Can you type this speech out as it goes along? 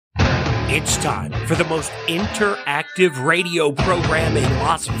It's time for the most interactive radio program in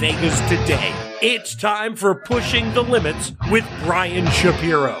Las Vegas today. It's time for Pushing the Limits with Brian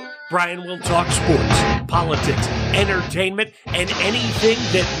Shapiro. Brian will talk sports, politics, entertainment, and anything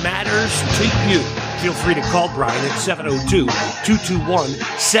that matters to you. Feel free to call Brian at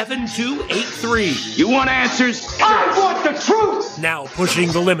 702-221-7283. You want answers? I want the truth! Now,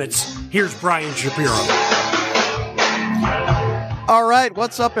 Pushing the Limits, here's Brian Shapiro. All right,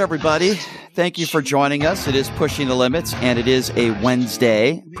 what's up, everybody? Thank you for joining us. It is Pushing the Limits, and it is a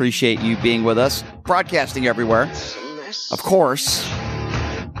Wednesday. Appreciate you being with us. Broadcasting everywhere. Of course,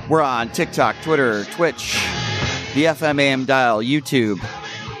 we're on TikTok, Twitter, Twitch, the FM AM dial, YouTube.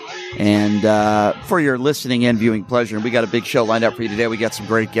 And for your listening and viewing pleasure, we got a big show lined up for you today. We got some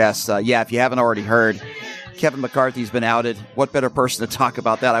great guests. If you haven't already heard, Kevin McCarthy's been outed. What better person to talk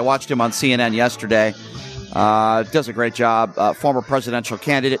about that? I watched him on CNN yesterday. Does a great job. Former presidential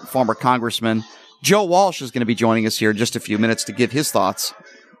candidate, former congressman. Joe Walsh is going to be joining us here in just a few minutes to give his thoughts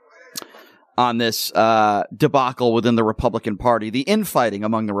on this debacle within the Republican Party, the infighting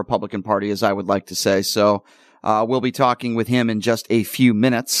among the Republican Party, as I would like to say. So we'll be talking with him in just a few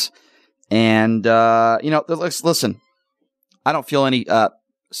minutes. And, listen, I don't feel any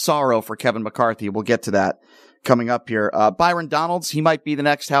sorrow for Kevin McCarthy. We'll get to that coming up here. Byron Donalds, he might be the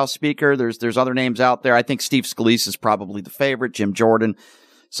next House Speaker. There's other names out there. I think Steve Scalise is probably the favorite, Jim Jordan.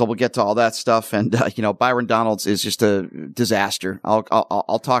 So we'll get to all that stuff. And, Byron Donalds is just a disaster.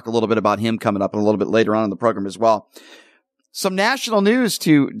 I'll talk a little bit about him coming up a little bit later on in the program as well. Some national news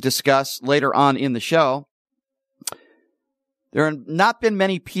to discuss later on in the show. There have not been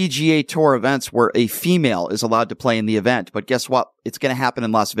many PGA Tour events where a female is allowed to play in the event, but guess what? It's going to happen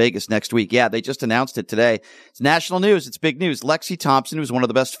in Las Vegas next week. Yeah, they just announced it today. It's national news. It's big news. Lexi Thompson, who's one of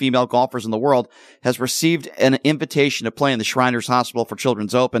the best female golfers in the world, has received an invitation to play in the Shriners Hospital for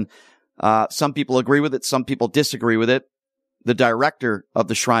Children's Open. Some people agree with it. Some people disagree with it. The director of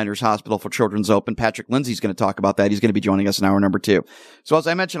the Shriners Hospital for Children's Open, Patrick Lindsay, is going to talk about that. He's going to be joining us in hour number 2. So as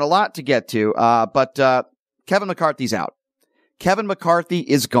I mentioned, a lot to get to, but Kevin McCarthy's out. Kevin McCarthy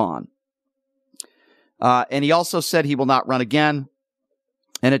is gone. And he also said he will not run again.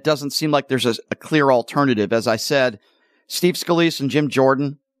 And it doesn't seem like there's a clear alternative. As I said, Steve Scalise and Jim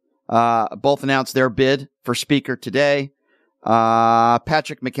Jordan both announced their bid for Speaker today.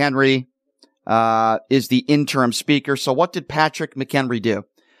 Patrick McHenry is the interim Speaker. So what did Patrick McHenry do?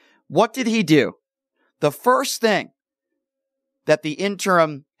 What did he do? The first thing that the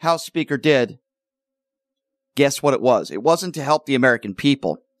interim House Speaker did, guess what it was? It wasn't to help the American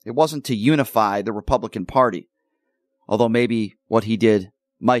people. It wasn't to unify the Republican Party, although maybe what he did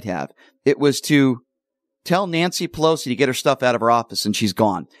might have. It was to tell Nancy Pelosi to get her stuff out of her office, and she's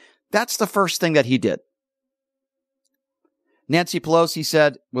gone. That's the first thing that he did. Nancy Pelosi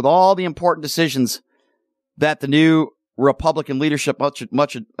said, with all the important decisions that the new Republican leadership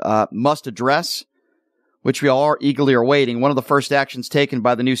must address, which we all are eagerly awaiting, one of the first actions taken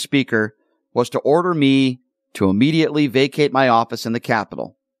by the new Speaker was to order me to immediately vacate my office in the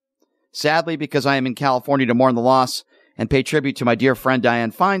Capitol. Sadly, because I am in California to mourn the loss and pay tribute to my dear friend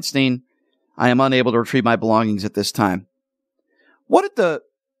Dianne Feinstein, I am unable to retrieve my belongings at this time. What did the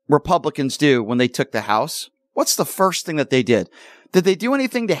Republicans do when they took the House? What's the first thing that they did? Did they do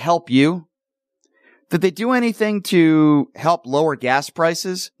anything to help you? Did they do anything to help lower gas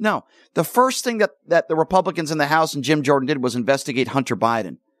prices? No. The first thing that the Republicans in the House and Jim Jordan did was investigate Hunter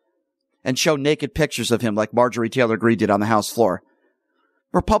Biden and show naked pictures of him like Marjorie Taylor Greene did on the House floor.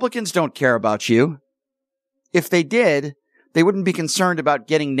 Republicans don't care about you. If they did, they wouldn't be concerned about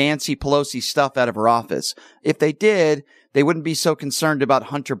getting Nancy Pelosi's stuff out of her office. If they did, they wouldn't be so concerned about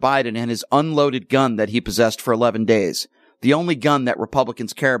Hunter Biden and his unloaded gun that he possessed for 11 days. The only gun that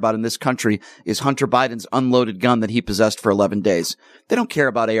Republicans care about in this country is Hunter Biden's unloaded gun that he possessed for 11 days. They don't care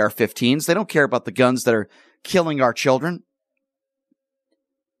about AR-15s. They don't care about the guns that are killing our children.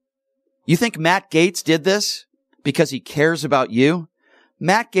 You think Matt Gaetz did this because he cares about you?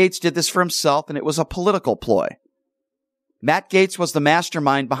 Matt Gaetz did this for himself, and it was a political ploy. Matt Gaetz was the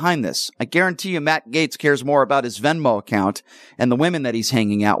mastermind behind this. I guarantee you Matt Gaetz cares more about his Venmo account and the women that he's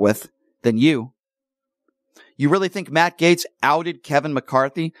hanging out with than you. You really think Matt Gaetz outed Kevin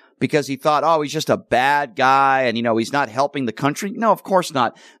McCarthy because he thought, oh, he's just a bad guy and, he's not helping the country? No, of course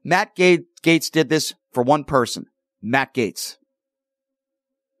not. Matt Gaetz did this for one person, Matt Gaetz.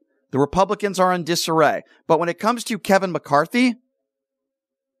 The Republicans are in disarray. But when it comes to Kevin McCarthy,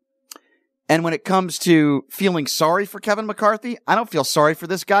 and when it comes to feeling sorry for Kevin McCarthy, I don't feel sorry for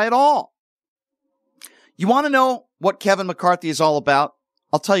this guy at all. You want to know what Kevin McCarthy is all about?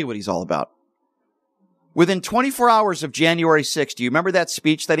 I'll tell you what he's all about. Within 24 hours of January 6th, do you remember that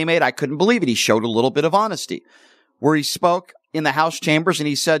speech that he made? I couldn't believe it. He showed a little bit of honesty where he spoke in the House chambers and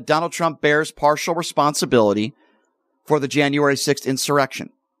he said Donald Trump bears partial responsibility for the January 6th insurrection.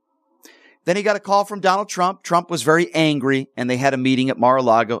 Then he got a call from Donald Trump. Trump was very angry and they had a meeting at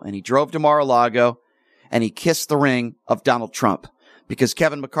Mar-a-Lago and he drove to Mar-a-Lago and he kissed the ring of Donald Trump because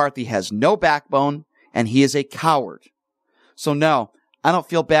Kevin McCarthy has no backbone and he is a coward. So no, I don't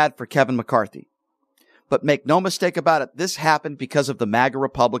feel bad for Kevin McCarthy. But make no mistake about it, this happened because of the MAGA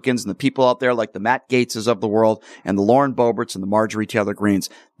Republicans and the people out there like the Matt Gaetzes of the world and the Lauren Boeberts and the Marjorie Taylor Greens.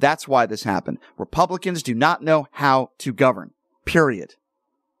 That's why this happened. Republicans do not know how to govern, period.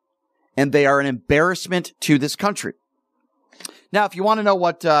 And they are an embarrassment to this country. Now, if you want to know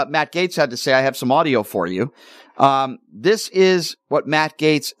what Matt Gaetz had to say, I have some audio for you. This is what Matt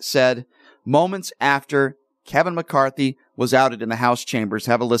Gaetz said moments after Kevin McCarthy was outed in the House chambers.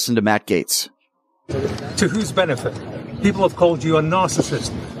 Have a listen to Matt Gaetz. To whose benefit? People have called you a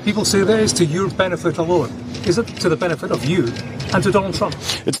narcissist. People say that is to your benefit alone. Is it to the benefit of you and to Donald Trump?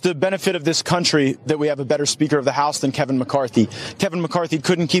 It's the benefit of this country that we have a better Speaker of the House than Kevin McCarthy. Kevin McCarthy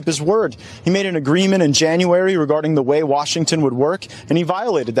couldn't keep his word. He made an agreement in January regarding the way Washington would work, and he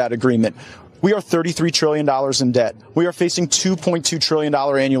violated that agreement. We are $33 trillion in debt. We are facing $2.2 trillion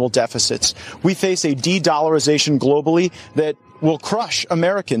annual deficits. We face a de-dollarization globally that will crush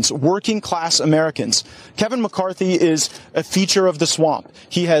Americans, working class Americans. Kevin McCarthy is a feature of the swamp.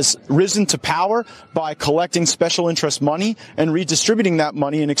 He has risen to power by collecting special interest money and redistributing that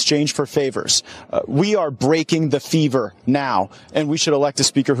money in exchange for favors. We are breaking the fever now, and we should elect a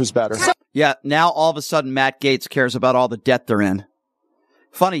speaker who's better. Yeah, now all of a sudden Matt Gaetz cares about all the debt they're in.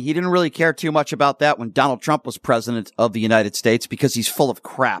 Funny, he didn't really care too much about that when Donald Trump was president of the United States because he's full of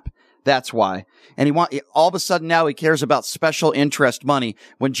crap. That's why. And all of a sudden now he cares about special interest money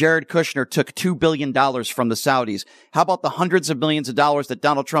when Jared Kushner took $2 billion from the Saudis. How about the hundreds of millions of dollars that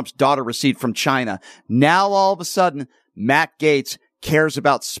Donald Trump's daughter received from China? Now all of a sudden, Matt Gaetz cares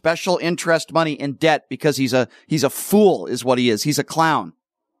about special interest money and debt because he's a fool is what he is. He's a clown.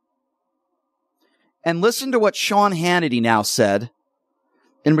 And listen to what Sean Hannity now said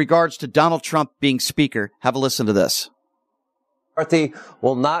in regards to Donald Trump being speaker. Have a listen to this. McCarthy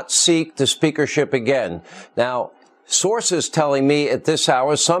will not seek the speakership again. Now, sources telling me at this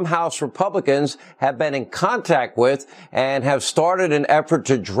hour some House Republicans have been in contact with and have started an effort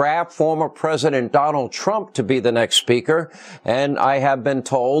to draft former President Donald Trump to be the next speaker. And I have been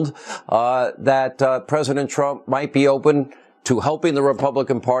told that President Trump might be open to helping the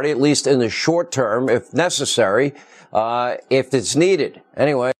Republican Party, at least in the short term, if necessary, if it's needed.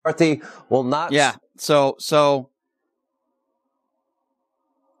 Anyway, McCarthy will not. Yeah. So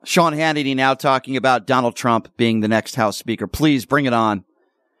Sean Hannity now talking about Donald Trump being the next House Speaker. Please bring it on.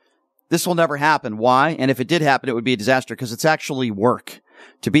 This will never happen. Why? And if it did happen, it would be a disaster because it's actually work.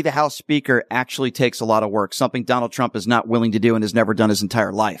 To be the House Speaker actually takes a lot of work, something Donald Trump is not willing to do and has never done his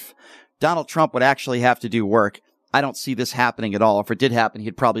entire life. Donald Trump would actually have to do work. I don't see this happening at all. If it did happen,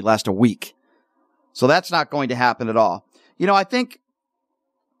 he'd probably last a week. So that's not going to happen at all. You know, I think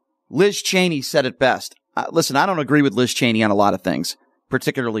Liz Cheney said it best. Listen, I don't agree with Liz Cheney on a lot of things,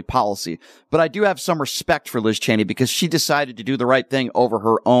 particularly policy, but I do have some respect for Liz Cheney because she decided to do the right thing over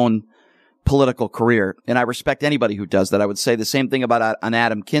her own political career. And I respect anybody who does that. I would say the same thing about an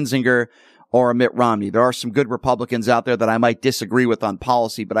Adam Kinzinger or a Mitt Romney. There are some good Republicans out there that I might disagree with on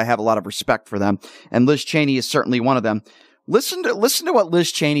policy, but I have a lot of respect for them. And Liz Cheney is certainly one of them. Listen to what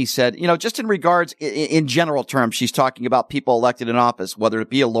Liz Cheney said, you know, just in regards, in general terms, she's talking about people elected in office, whether it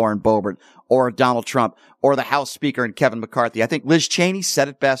be a Lauren Boebert or a Donald Trump or the House Speaker and Kevin McCarthy. I think Liz Cheney said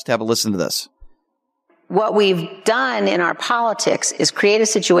it best. Have a listen to this. What we've done in our politics is create a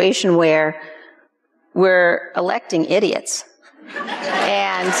situation where we're electing idiots.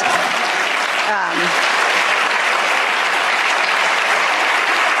 And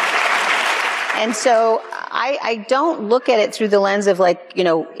so I don't look at it through the lens of like, you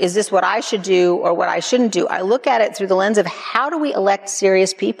know, is this what I should do or what I shouldn't do? I look at it through the lens of how do we elect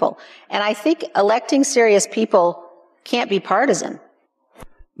serious people? And I think electing serious people can't be partisan.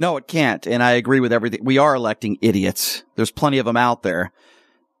 No, it can't. And I agree with everything. We are electing idiots. There's plenty of them out there.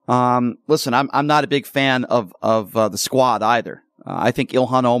 Listen, I'm not a big fan of the squad either. I think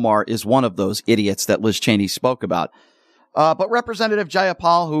Ilhan Omar is one of those idiots that Liz Cheney spoke about. But Representative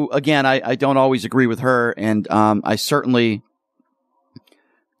Jayapal, who, again, I don't always agree with her, and I certainly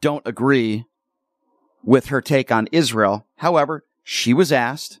don't agree with her take on Israel. However, she was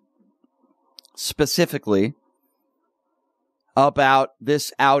asked specifically about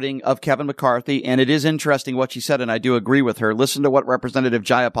this outing of Kevin McCarthy, and it is interesting what she said, and I do agree with her. Listen to what Representative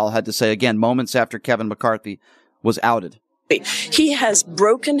Jayapal had to say again moments after Kevin McCarthy was outed. He has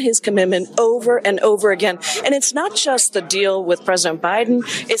broken his commitment over and over again. And it's not just the deal with President Biden.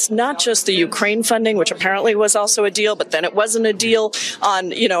 It's not just the Ukraine funding, which apparently was also a deal, but then it wasn't a deal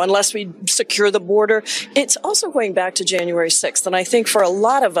on, unless we secure the border. It's also going back to January 6th. And I think for a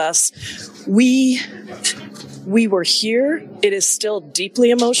lot of us, we were here. It is still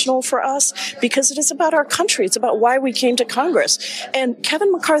deeply emotional for us because it is about our country. It's about why we came to Congress. And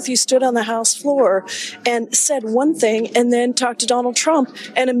Kevin McCarthy stood on the House floor and said one thing and then talked to Donald Trump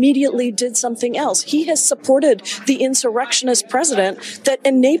and immediately did something else. He has supported the insurrectionist president that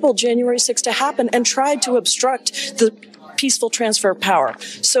enabled January 6th to happen and tried to obstruct the peaceful transfer of power.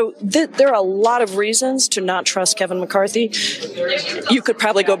 So there are a lot of reasons to not trust Kevin McCarthy. You could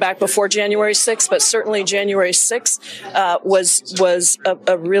probably go back before January 6th, but certainly January 6th was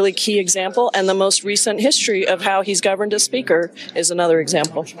a really key example. And the most recent history of how he's governed as Speaker is another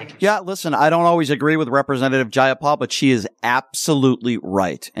example. Yeah, listen, I don't always agree with Representative Jayapal, but she is absolutely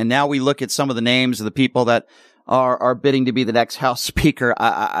right. And now we look at some of the names of the people that are bidding to be the next House Speaker.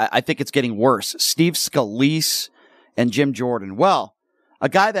 I think it's getting worse. Steve Scalise and Jim Jordan. Well, a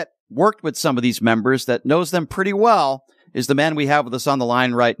guy that worked with some of these members that knows them pretty well is the man we have with us on the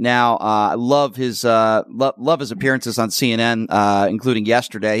line right now. I love his appearances on CNN, including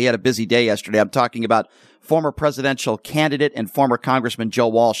yesterday. He had a busy day yesterday. I'm talking about former presidential candidate and former Congressman Joe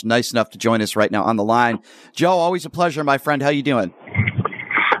Walsh. Nice enough to join us right now on the line. Joe, always a pleasure, my friend. How you doing?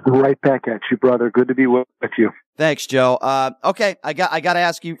 Right back at you, brother. Good to be with you. Thanks, Joe. Okay, I got to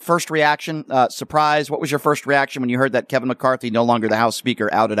ask you, first reaction, surprise. What was your first reaction when you heard that Kevin McCarthy, no longer the House Speaker,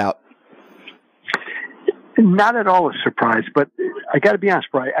 outed out? Not at all a surprise, but I got to be honest,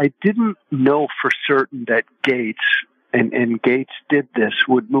 Brian, I didn't know for certain that Gates, and Gates did this,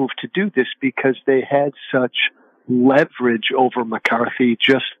 would move to do this because they had such leverage over McCarthy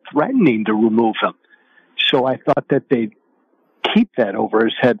just threatening to remove him. So I thought that they'd keep that over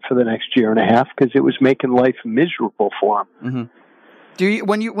his head for the next year and a half because it was making life miserable for him. Mm-hmm. Do you,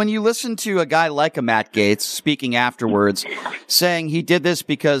 when you listen to a guy like a Matt Gaetz speaking afterwards, saying he did this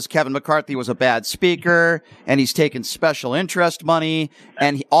because Kevin McCarthy was a bad speaker and he's taken special interest money,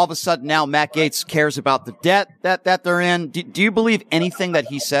 and all of a sudden now Matt Gaetz cares about the debt that they're in, do you believe anything that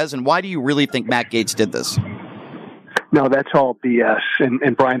he says, and why do you really think Matt Gaetz did this? No, that's all BS.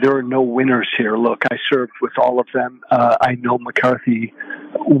 And Brian, there are no winners here. Look, I served with all of them. I know McCarthy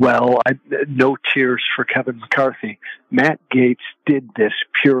well. No tears for Kevin McCarthy. Matt Gaetz did this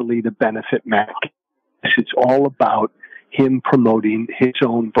purely to benefit Matt Gaetz. It's all about him promoting his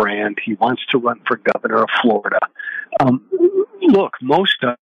own brand. He wants to run for governor of Florida. Look, most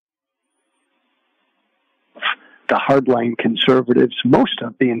of the hardline conservatives, most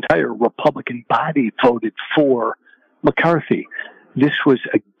of the entire Republican body voted for McCarthy. This was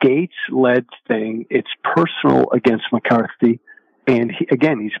a Gates-led thing. It's personal against McCarthy. And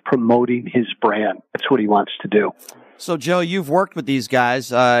he's promoting his brand. That's what he wants to do. So, Joe, you've worked with these guys.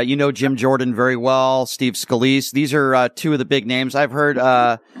 You know Jim Jordan very well, Steve Scalise. These are two of the big names. I've heard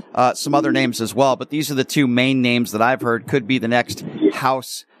some other names as well, but these are the two main names that I've heard could be the next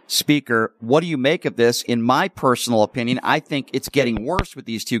House Speaker. What do you make of this? In my personal opinion, I think it's getting worse with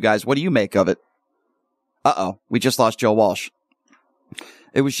these two guys. What do you make of it? Uh-oh, we just lost Joe Walsh.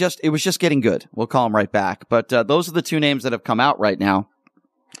 It was just getting good. We'll call him right back. But those are the two names that have come out right now.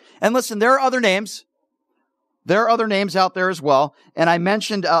 And listen, there are other names. There are other names out there as well. And I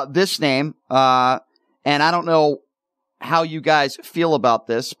mentioned this name, and I don't know how you guys feel about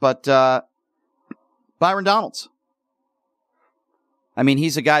this, but Byron Donalds. I mean,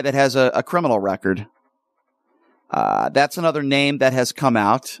 he's a guy that has a criminal record. That's another name that has come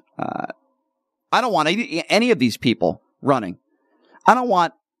out. I don't want any of these people running. I don't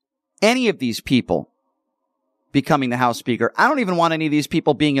want any of these people becoming the House Speaker. I don't even want any of these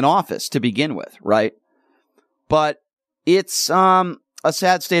people being in office to begin with, right? But it's a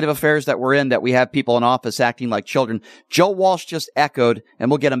sad state of affairs that we're in, that we have people in office acting like children. Joe Walsh just echoed,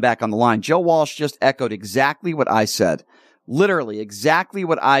 and we'll get him back on the line. Joe Walsh just echoed exactly what I said. Literally exactly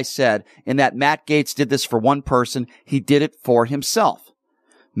what I said, in that Matt Gaetz did this for one person. He did it for himself.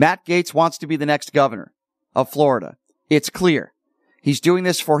 Matt Gaetz wants to be the next governor of Florida. It's clear. He's doing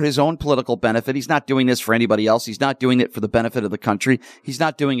this for his own political benefit. He's not doing this for anybody else. He's not doing it for the benefit of the country. He's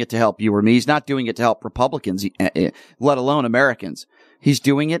not doing it to help you or me. He's not doing it to help Republicans, let alone Americans. He's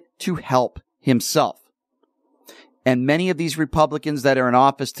doing it to help himself. And many of these Republicans that are in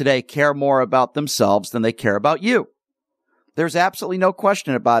office today care more about themselves than they care about you. There's absolutely no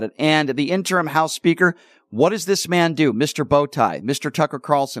question about it. And the interim House Speaker What does this man do? Mr. Bowtie, Mr. Tucker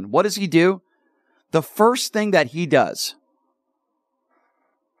Carlson. What does he do? The first thing that he does,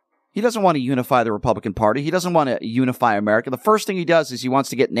 he doesn't want to unify the Republican Party. He doesn't want to unify America. The first thing he does is he wants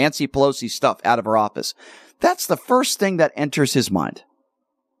to get Nancy Pelosi's stuff out of her office. That's the first thing that enters his mind.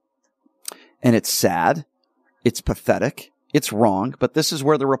 And it's sad. It's pathetic. It's wrong. But this is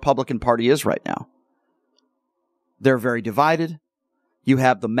where the Republican Party is right now. They're very divided. You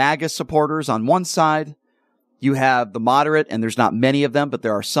have the MAGA supporters on one side. You have the moderate, and there's not many of them, but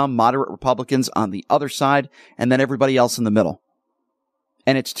there are some moderate Republicans on the other side, and then everybody else in the middle.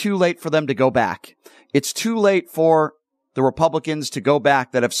 And it's too late for them to go back. It's too late for the Republicans to go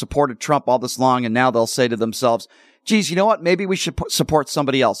back that have supported Trump all this long, and now they'll say to themselves, geez, you know what? Maybe we should support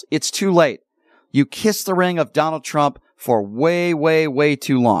somebody else. It's too late. You kissed the ring of Donald Trump for way, way, way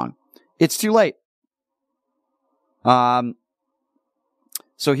too long. It's too late. So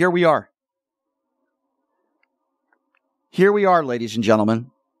here we are. Here we are, ladies and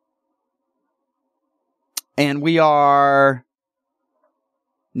gentlemen. And we are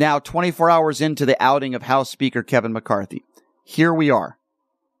now 24 hours into the outing of House Speaker Kevin McCarthy. Here we are.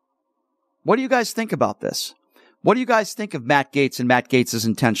 What do you guys think about this? What do you guys think of Matt Gaetz and Matt Gaetz's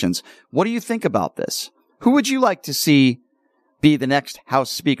intentions? What do you think about this? Who would you like to see be the next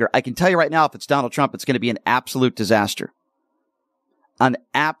House Speaker? I can tell you right now, if it's Donald Trump, it's going to be an absolute disaster. An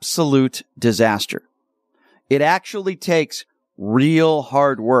absolute disaster. It actually takes real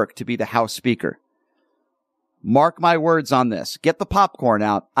hard work to be the House Speaker. Mark my words on this. Get the popcorn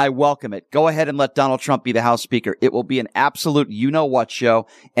out. I welcome it. Go ahead and let Donald Trump be the House Speaker. It will be an absolute you-know-what show,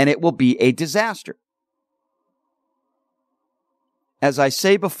 and it will be a disaster. As I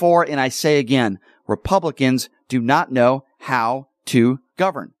say before and I say again, Republicans do not know how to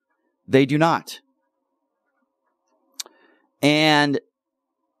govern. They do not. And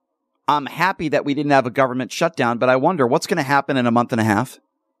I'm happy that we didn't have a government shutdown, but I wonder what's going to happen in a month and a half.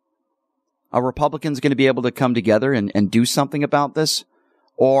 Are Republicans going to be able to come together and do something about this?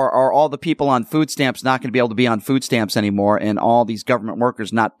 Or are all the people on food stamps not going to be able to be on food stamps anymore and all these government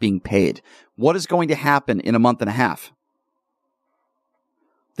workers not being paid? What is going to happen in a month and a half?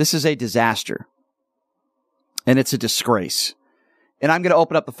 This is a disaster. And it's a disgrace. And I'm going to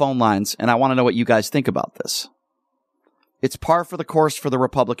open up the phone lines, and I want to know what you guys think about this. It's par for the course for the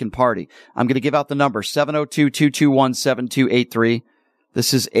Republican Party. I'm going to give out the number, 702-221-7283.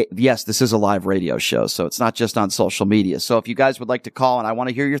 This is a live radio show, so it's not just on social media. So if you guys would like to call, and I want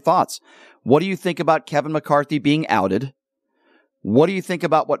to hear your thoughts. What do you think about Kevin McCarthy being outed? What do you think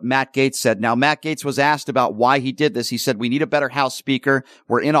about what Matt Gaetz said? Now, Matt Gaetz was asked about why he did this. He said, we need a better House Speaker.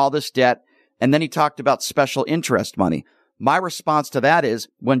 We're in all this debt. And then he talked about special interest money. My response to that is,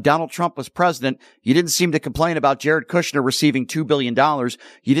 when Donald Trump was president, you didn't seem to complain about Jared Kushner receiving $2 billion.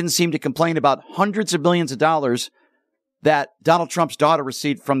 You didn't seem to complain about hundreds of millions of dollars that Donald Trump's daughter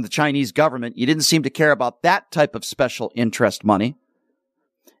received from the Chinese government. You didn't seem to care about that type of special interest money.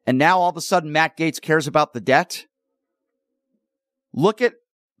 And now all of a sudden, Matt Gaetz cares about the debt. Look at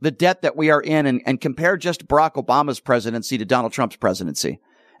the debt that we are in and compare just Barack Obama's presidency to Donald Trump's presidency,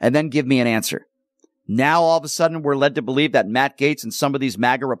 and then give me an answer. Now, all of a sudden, we're led to believe that Matt Gaetz and some of these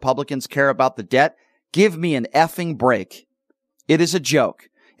MAGA Republicans care about the debt. Give me an effing break. It is a joke.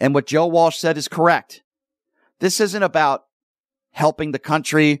 And what Joe Walsh said is correct. This isn't about helping the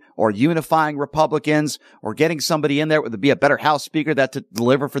country or unifying Republicans or getting somebody in there to be a better House Speaker that to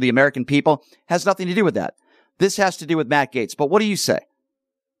deliver for the American people. Has nothing to do with that. This has to do with Matt Gaetz. But what do you say?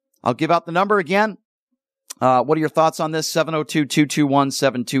 I'll give out the number again. What are your thoughts on this?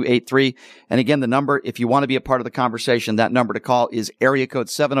 702-221-7283. And again, the number, if you want to be a part of the conversation, that number to call is area code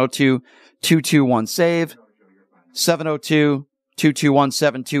 702-221-SAVE,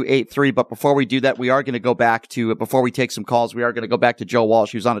 702-221-7283. But before we do that, we are going to go back to, before we take some calls, we are going to go back to Joe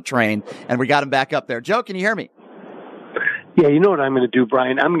Walsh, who's on a train, and we got him back up there. Joe, can you hear me? Yeah, you know what I'm going to do,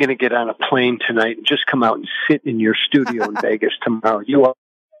 Brian? I'm going to get on a plane tonight and just come out and sit in your studio in Vegas tomorrow.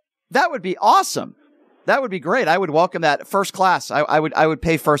 That would be awesome. That would be great. I would welcome that. First class. I would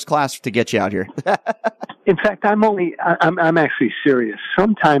pay first class to get you out here. In fact, I'm actually serious.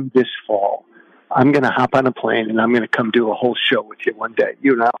 Sometime this fall, I'm going to hop on a plane and I'm going to come do a whole show with you one day.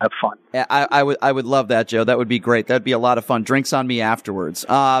 You and I'll have fun. Yeah, I would love that, Joe. That would be great. That'd be a lot of fun. Drinks on me afterwards.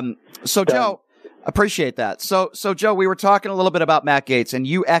 So Joe, appreciate that. So Joe, we were talking a little bit about Matt Gaetz, and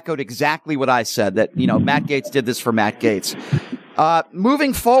you echoed exactly what I said, that, Matt Gaetz did this for Matt Gaetz.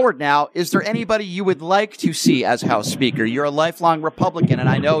 Moving forward now, is there anybody you would like to see as House Speaker? You're a lifelong Republican, and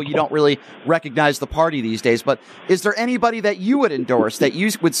I know you don't really recognize the party these days, but is there anybody that you would endorse, that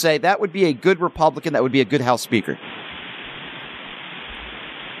you would say that would be a good Republican, that would be a good House Speaker?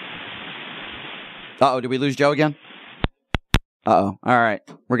 Uh-oh, did we lose Joe again? Uh-oh. All right.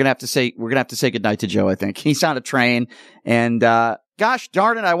 We're gonna have to say goodnight to Joe, I think. He's on a train, and gosh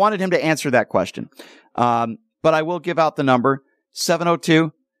darn it, I wanted him to answer that question. But I will give out the number.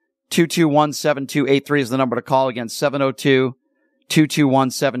 702-221-7283 is the number to call. Again,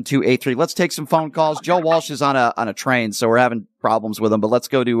 702-221-7283. Let's take some phone calls. Joe Walsh is on a train, so we're having problems with him. But let's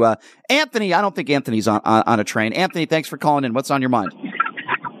go to Anthony. I don't think Anthony's on a train. Anthony, thanks for calling in. What's on your mind?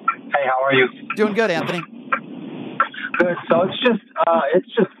 Hey, how are you? Doing good, Anthony. Good. So it's just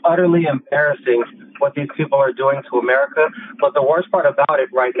utterly embarrassing what these people are doing to America. But the worst part about it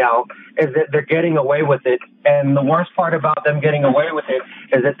right now is that they're getting away with it. And the worst part about them getting away with it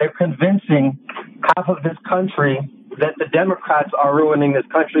is that they're convincing half of this country that the Democrats are ruining this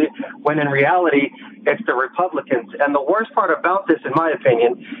country, when in reality, it's the Republicans. And the worst part about this, in my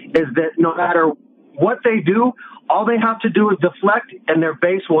opinion, is that no matter what they do, all they have to do is deflect, and their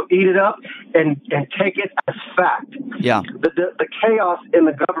base will eat it up and take it as fact. Yeah. The chaos in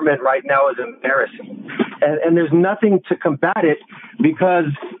the government right now is embarrassing, and there's nothing to combat it,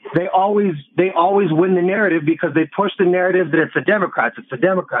 because they always win the narrative, because they push the narrative that it's the Democrats,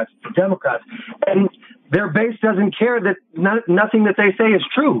 and their base doesn't care that nothing that they say is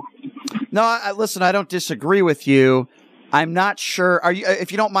true. No, listen, I don't disagree with you. I'm not sure. Are you?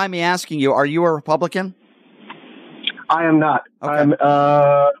 If you don't mind me asking you, are you a Republican? I am not. Okay.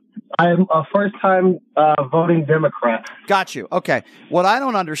 I'm a first-time voting Democrat. Got you. Okay. What I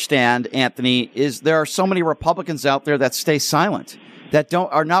don't understand, Anthony, is there are so many Republicans out there that stay silent, that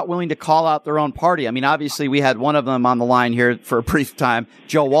are not willing to call out their own party. I mean, obviously, we had one of them on the line here for a brief time,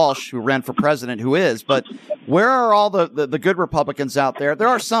 Joe Walsh, who ran for president, who is. But where are all the good Republicans out there? There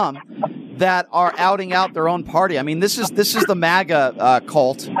are some that are outing out their own party. I mean, this is the MAGA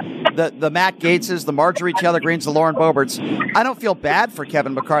cult, the Matt Gaetzes, the Marjorie Taylor Greens, the Lauren Boeberts. I don't feel bad for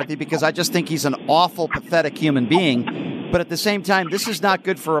Kevin McCarthy, because I just think he's an awful, pathetic human being. But at the same time, this is not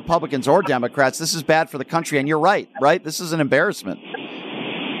good for Republicans or Democrats. This is bad for the country. And you're right? This is an embarrassment.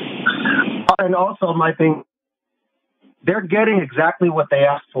 And also, my thing, they're getting exactly what they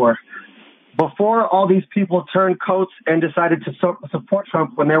asked for. Before all these people turned coats and decided to support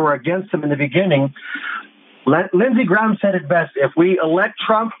Trump when they were against him in the beginning, Lindsey Graham said it best: if we elect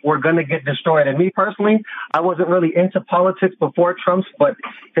Trump, we're going to get destroyed. And me personally, I wasn't really into politics before Trump's, but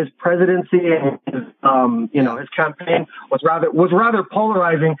his presidency and his, his campaign was rather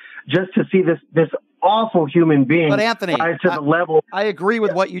polarizing. Just to see this awful human being, but Anthony, rise to the level. I agree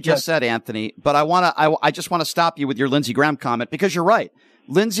with what you just said, Anthony. But I just want to stop you with your Lindsey Graham comment, because you're right.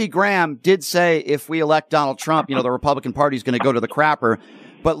 Lindsey Graham did say if we elect Donald Trump, the Republican Party is going to go to the crapper.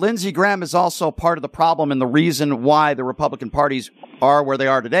 But Lindsey Graham is also part of the problem and the reason why the Republican parties are where they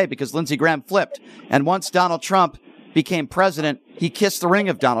are today, because Lindsey Graham flipped. And once Donald Trump became president, he kissed the ring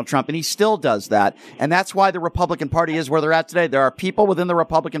of Donald Trump, and he still does that. And that's why the Republican Party is where they're at today. There are people within the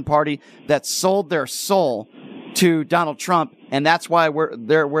Republican Party that sold their soul to Donald Trump, and that's why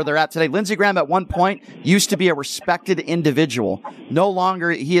they're where they're at today. Lindsey Graham at one point used to be a respected individual. No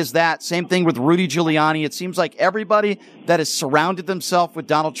longer he is that. Same thing with Rudy Giuliani. It seems like everybody that has surrounded themselves with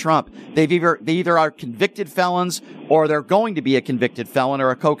Donald Trump, they either are convicted felons, or they're going to be a convicted felon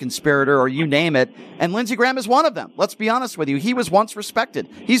or a co-conspirator, or you name it. And Lindsey Graham is one of them. Let's be honest with you. He was once respected.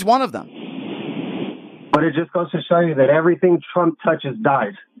 He's one of them. But it just goes to show you that everything Trump touches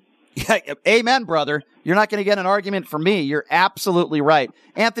dies. Yeah, amen, brother. You're not going to get an argument from me. You're absolutely right.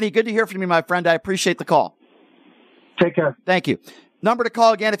 Anthony, good to hear from you, my friend. I appreciate the call. Take care. Thank you. Number to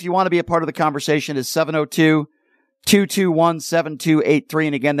call again if you want to be a part of the conversation is 702-221-7283.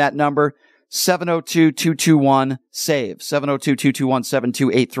 And again, that number, 702-221-SAVE,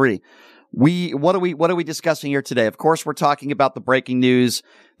 702-221-7283. What are we discussing here today? Of course, we're talking about the breaking news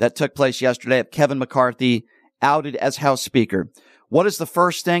that took place yesterday of Kevin McCarthy outed as House Speaker. What is the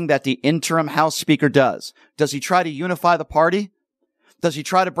first thing that the interim House Speaker does? Does he try to unify the party? Does he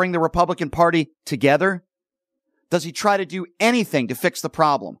try to bring the Republican Party together? Does he try to do anything to fix the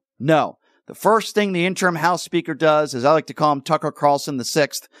problem? No. The first thing the interim House Speaker does, as I like to call him Tucker Carlson the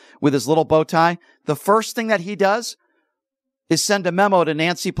Sixth with his little bow tie, the first thing that he does is send a memo to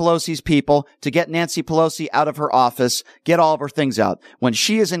Nancy Pelosi's people to get Nancy Pelosi out of her office, get all of her things out, when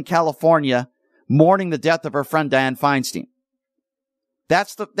she is in California mourning the death of her friend Dianne Feinstein.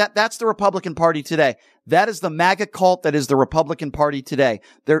 That's the Republican Party today. That is the MAGA cult that is the Republican Party today.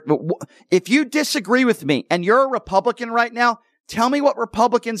 If you disagree with me and you're a Republican right now, tell me what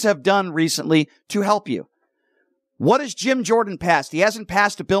Republicans have done recently to help you. What has Jim Jordan passed? He hasn't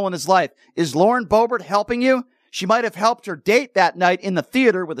passed a bill in his life. Is Lauren Boebert helping you? She might have helped her date that night in the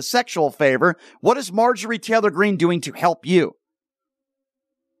theater with a sexual favor. What is Marjorie Taylor Greene doing to help you?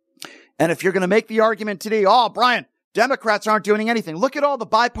 And if you're going to make the argument today, oh, Brian, Democrats aren't doing anything. Look at all the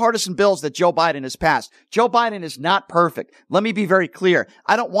bipartisan bills that Joe Biden has passed. Joe Biden is not perfect. Let me be very clear.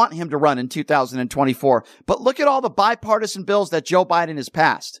 I don't want him to run in 2024, but look at all the bipartisan bills that Joe Biden has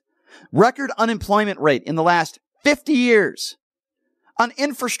passed. Record unemployment rate in the last 50 years. An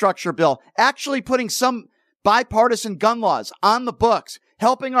infrastructure bill, actually putting some bipartisan gun laws on the books,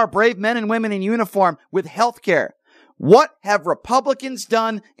 helping our brave men and women in uniform with health care. What have Republicans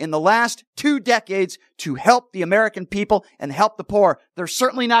done in the last 2 decades to help the American people and help the poor? They're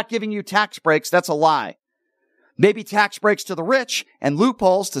certainly not giving you tax breaks. That's a lie. Maybe tax breaks to the rich and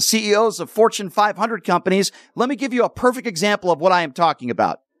loopholes to CEOs of Fortune 500 companies. Let me give you a perfect example of what I am talking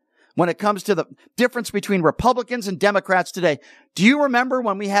about. When it comes to the difference between Republicans and Democrats today, do you remember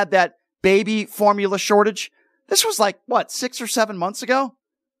when we had that baby formula shortage? This was like, 6 or 7 months ago?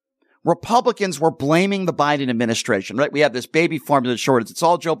 Republicans were blaming the Biden administration, right? We have this baby formula shortage. It's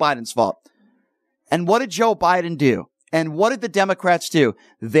all Joe Biden's fault. And what did Joe Biden do? And what did the Democrats do?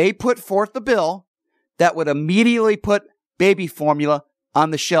 They put forth the bill that would immediately put baby formula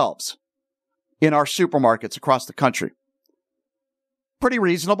on the shelves in our supermarkets across the country. Pretty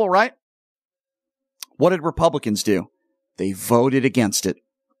reasonable, right? What did Republicans do? They voted against it.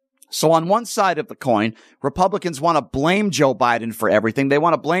 So on one side of the coin, Republicans want to blame Joe Biden for everything. They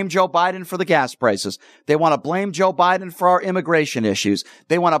want to blame Joe Biden for the gas prices. They want to blame Joe Biden for our immigration issues.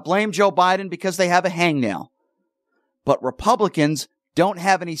 They want to blame Joe Biden because they have a hangnail. But Republicans don't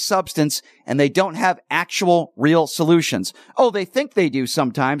have any substance and they don't have actual real solutions. Oh, they think they do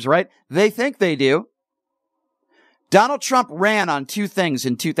sometimes, right? They think they do. Donald Trump ran on 2 things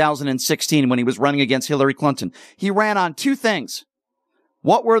in 2016 when he was running against Hillary Clinton. He ran on 2 things.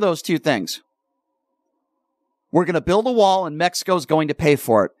 What were those 2 things? We're going to build a wall and Mexico's going to pay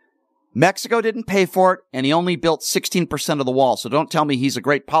for it. Mexico didn't pay for it and he only built 16% of the wall. So don't tell me he's a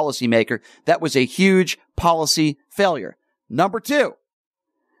great policymaker. That was a huge policy failure. Number 2,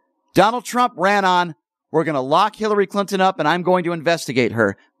 Donald Trump ran on, we're going to lock Hillary Clinton up and I'm going to investigate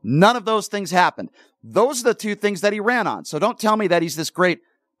her. None of those things happened. Those are the 2 things that he ran on. So don't tell me that he's this great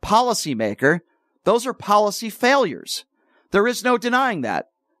policymaker. Those are policy failures. There is no denying that.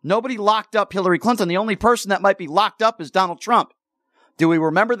 Nobody locked up Hillary Clinton. The only person that might be locked up is Donald Trump. Do we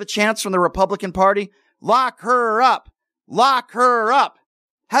remember the chants from the Republican Party? Lock her up. Lock her up.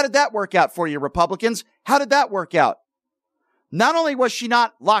 How did that work out for you, Republicans? How did that work out? Not only was she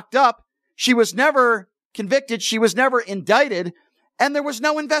not locked up, she was never convicted. She was never indicted, and there was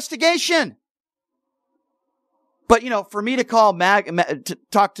no investigation. But, for me to call to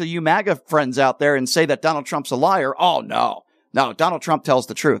talk to you MAGA friends out there and say that Donald Trump's a liar, oh, no, Donald Trump tells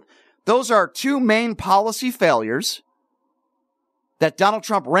the truth. Those are 2 main policy failures that Donald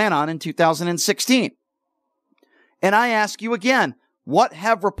Trump ran on in 2016. And I ask you again, what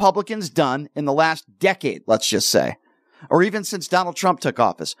have Republicans done in the last decade, let's just say, or even since Donald Trump took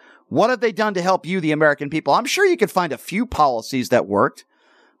office? What have they done to help you, the American people? I'm sure you could find a few policies that worked.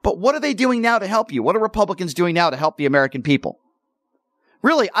 But what are they doing now to help you? What are Republicans doing now to help the American people?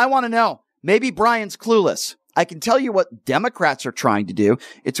 Really, I want to know. Maybe Brian's clueless. I can tell you what Democrats are trying to do.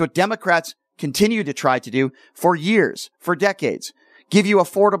 It's what Democrats continue to try to do for years, for decades. Give you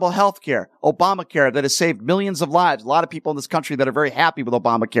affordable health care, Obamacare that has saved millions of lives. A lot of people in this country that are very happy with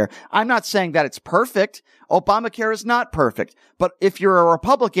Obamacare. I'm not saying that it's perfect. Obamacare is not perfect. But if you're a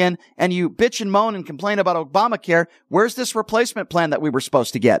Republican and you bitch and moan and complain about Obamacare, where's this replacement plan that we were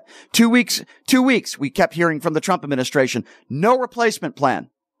supposed to get? 2 weeks, we kept hearing from the Trump administration. No replacement plan.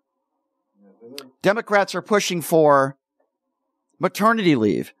 Democrats are pushing for maternity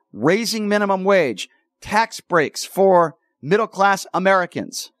leave, raising minimum wage, tax breaks for middle-class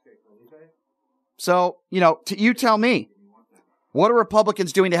Americans. So, you tell me, what are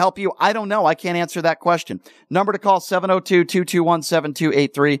Republicans doing to help you? I don't know. I can't answer that question. Number to call,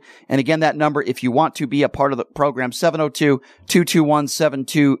 702-221-7283. And again, that number, if you want to be a part of the program,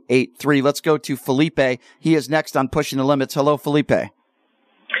 702-221-7283. Let's go to Felipe. He is next on Pushing the Limits. Hello, Felipe. Hey,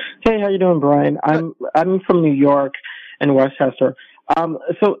 how you doing, Brian? I'm from New York and Westchester.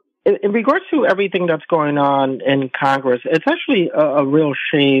 So in regards to everything that's going on in Congress, it's actually a real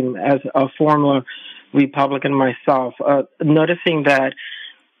shame as a former Republican myself, noticing that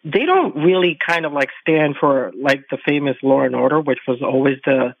they don't really kind of stand for the famous law and order, which was always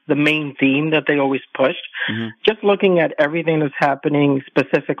the main theme that they always pushed. Mm-hmm. Just looking at everything that's happening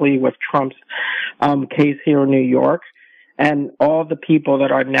specifically with Trump's case here in New York, and all the people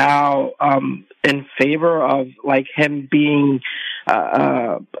that are now in favor of him being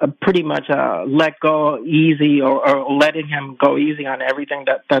pretty much let go easy or letting him go easy on everything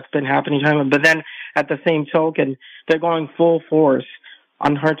that's been happening to him. But then at the same token, they're going full force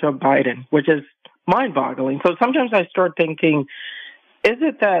on Hunter Biden, which is mind-boggling. So sometimes I start thinking, is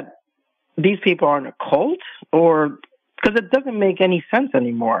it that these people are in a cult, or because it doesn't make any sense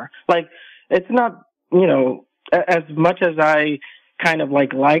anymore? Like, it's not, as much as I kind of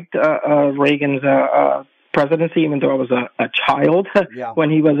liked Reagan's presidency, even though I was a child when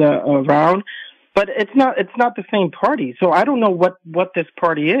he was around. But it's not the same party. So I don't know what this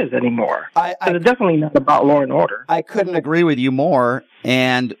party is anymore. It's definitely not about law and order. I couldn't agree with you more.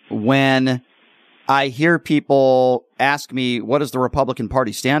 And when I hear people ask me, what does the Republican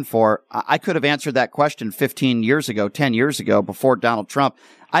Party stand for? I could have answered that question 15 years ago, 10 years ago, before Donald Trump.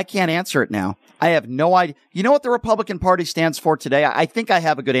 I can't answer it now. I have no idea. You know what the Republican Party stands for today? I think I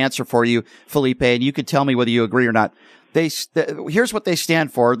have a good answer for you, Felipe, and you could tell me whether you agree or not. Here's what they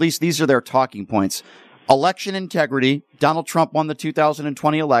stand for. At least these are their talking points. Election integrity. Donald Trump won the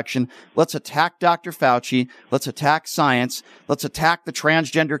 2020 election. Let's attack Dr. Fauci. Let's attack science. Let's attack the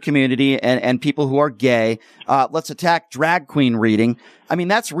transgender community and people who are gay. Let's attack drag queen reading. I mean,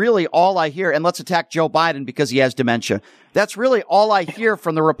 that's really all I hear. And let's attack Joe Biden because he has dementia. That's really all I hear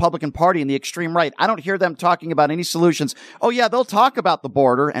from the Republican Party and the extreme right. I don't hear them talking about any solutions. Oh, yeah, they'll talk about the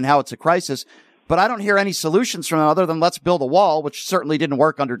border and how it's a crisis. But I don't hear any solutions from them other than let's build a wall, which certainly didn't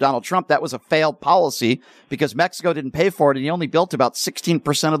work under Donald Trump. That was a failed policy because Mexico didn't pay for it, and he only built about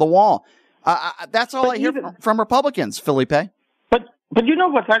 16% of the wall. That's all I hear from Republicans, Felipe. But you know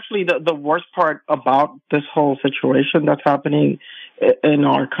what's actually the worst part about this whole situation that's happening in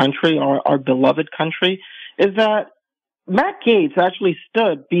our country, our beloved country, is that Matt Gaetz actually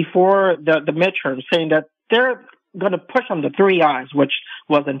stood before the midterm saying that they're going to push on the 3 I's, which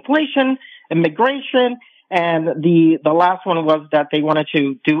was inflation, immigration, and the last one was that they wanted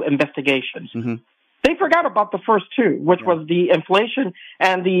to do investigations. Mm-hmm. They forgot about the first two, which was the inflation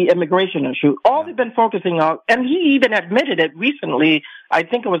and the immigration issue. All they've been focusing on, and he even admitted it recently, I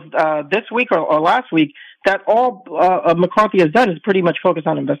think it was this week or last week, that all McCarthy has done is pretty much focus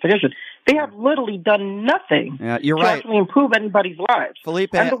on investigation. They have literally done nothing to actually improve anybody's lives.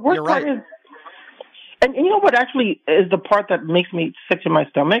 Felipe, and the worst you're part right. is, and you know what actually is the part that makes me sick to my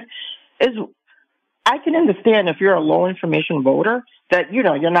stomach? Is I can understand if you're a low information voter that, you're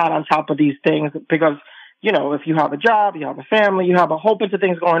not on top of these things because, if you have a job, you have a family, you have a whole bunch of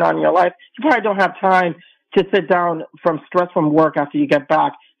things going on in your life, you probably don't have time to sit down from stress from work after you get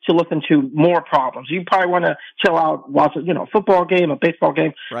back to listen to more problems. You probably want to chill out, watch a football game, a baseball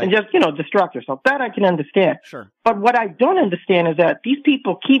game, and just, distract yourself. That I can understand. Sure. But what I don't understand is that these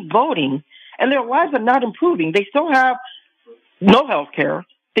people keep voting and their lives are not improving. They still have no health care.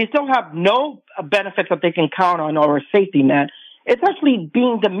 They still have no benefits that they can count on or a safety net. It's actually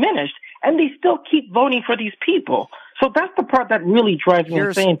being diminished, and they still keep voting for these people. So that's the part that really drives me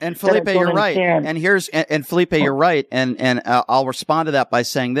insane. And Felipe, you're right. And Felipe, you're right. And I'll respond to that by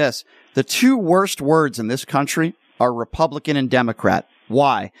saying this: the two worst words in this country are Republican and Democrat.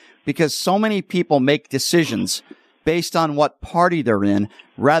 Why? Because so many people make decisions based on what party they're in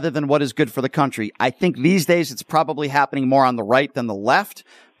rather than what is good for the country. I think these days it's probably happening more on the right than the left,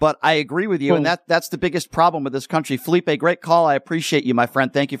 but I agree with you, and that's the biggest problem with this country. Felipe, great call. I appreciate you, my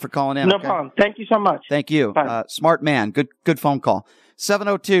friend. Thank you for calling in. No problem. Thank you so much. Thank you. Smart man. Good phone call.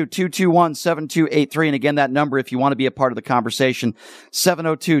 702-221-7283. And again, that number, if you want to be a part of the conversation,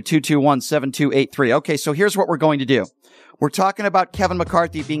 702-221-7283. Okay, so here's what we're going to do. We're talking about Kevin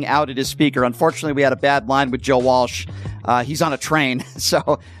McCarthy being outed as speaker. Unfortunately, we had a bad line with Joe Walsh. He's on a train,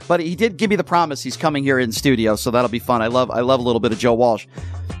 but he did give me the promise he's coming here in studio, so that'll be fun. I love a little bit of Joe Walsh.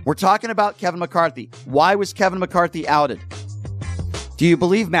 We're talking about Kevin McCarthy. Why was Kevin McCarthy outed? Do you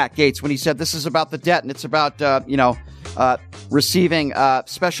believe Matt Gaetz when he said this is about the debt and it's about, receiving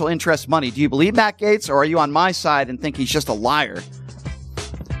special interest money? Do you believe Matt Gaetz, or are you on my side and think he's just a liar?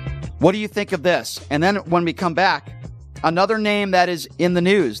 What do you think of this? And then when we come back, another name that is in the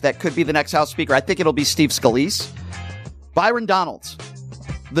news that could be the next House Speaker. I think it'll be Steve Scalise. Byron Donalds,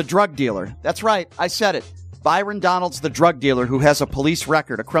 the drug dealer. That's right. I said it. Byron Donalds, the drug dealer who has a police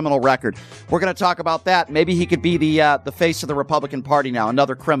record, a criminal record. We're going to talk about that. Maybe he could be the face of the Republican Party now,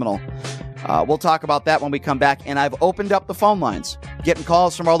 another criminal. We'll talk about that when we come back. And I've opened up the phone lines, getting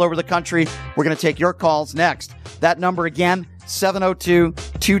calls from all over the country. We're going to take your calls next. That number again,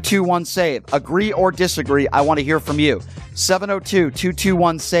 702-221-SAVE. Agree or disagree, I want to hear from you.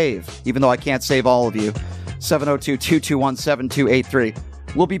 702-221-SAVE, even though I can't save all of you. 702-221-7283.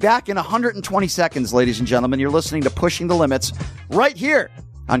 We'll be back in 120 seconds, ladies and gentlemen. You're listening to Pushing the Limits right here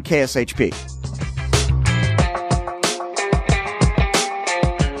on KSHP.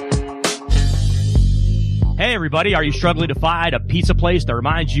 Hey, everybody. Are you struggling to find a pizza place that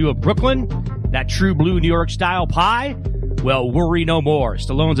reminds you of Brooklyn? That true blue New York style pie? Well, worry no more.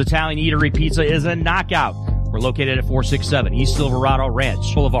 Stallone's Italian Eatery Pizza is a knockout. We're located at 467 East Silverado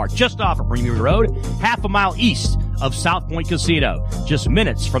Ranch Boulevard, just off of Premium Road, half a mile east of South Point Casino, just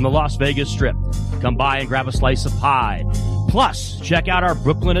minutes from the Las Vegas Strip. Come by and grab a slice of pie. Plus, check out our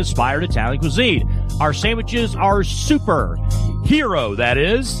Brooklyn-inspired Italian cuisine. Our sandwiches are super. Hero, that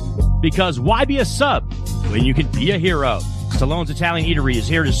is. Because why be a sub when you can be a hero? Stallone's Italian Eatery is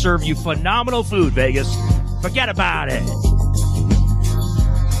here to serve you phenomenal food, Vegas. Forget about it.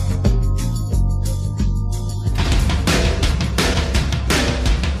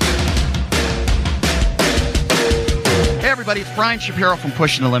 Hey everybody, it's Brian Shapiro from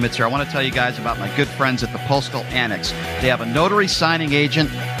Pushing the Limits here. I want to tell you guys about my good friends at the Postal Annex. They have a notary signing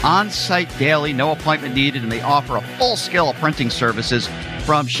agent on-site daily, no appointment needed, and they offer a full scale of printing services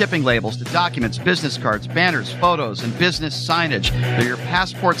from shipping labels to documents, business cards, banners, photos, and business signage. They're your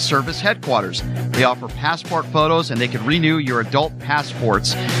passport service headquarters. They offer passport photos, and they can renew your adult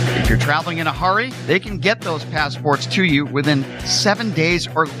passports. If you're traveling in a hurry, they can get those passports to you within 7 days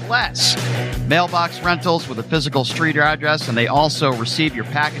or less. Mailbox rentals with a physical street address, and they also receive your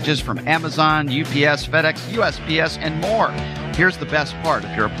packages from Amazon, UPS, FedEx, USPS, and more. Here's the best part.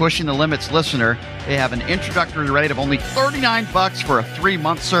 If you're a Pushing the Limits listener, they have an introductory rate of only $39 for a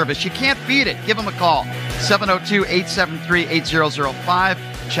 3-month service. You can't beat it. Give them a call, 702-873-8005.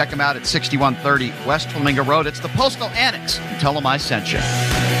 Check them out at 6130 West Flamingo Road. It's the Postal Annex. And tell them I sent you.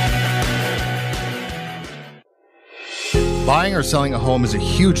 Buying or selling a home is a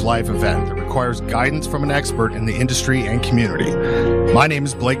huge life event that requires guidance from an expert in the industry and community. My name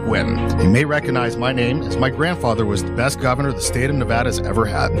is Blake Wynn. You may recognize my name as my grandfather was the best governor the state of Nevada has ever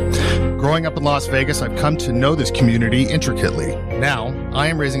had. Growing up in Las Vegas, I've come to know this community intricately. Now, I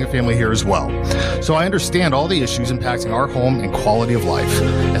am raising a family here as well, so I understand all the issues impacting our home and quality of life.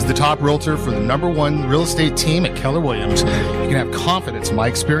 As the top realtor for the #1 real estate team at Keller Williams, you can have confidence in my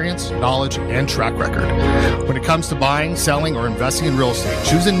experience, knowledge, and track record. When it comes to buying, selling, or investing in real estate,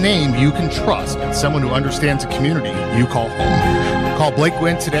 choose a name you can trust and someone who understands the community you call home. Call Blake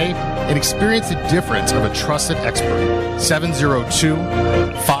Wynn today and experience the difference of a trusted expert.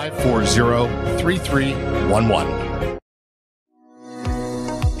 702-540-3311.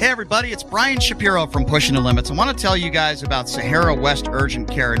 Hey everybody, it's Brian Shapiro from Pushing the Limits. I want to tell you guys about Sahara West Urgent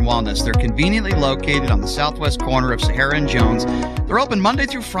Care and Wellness. They're conveniently located on the southwest corner of Sahara and Jones. They're open Monday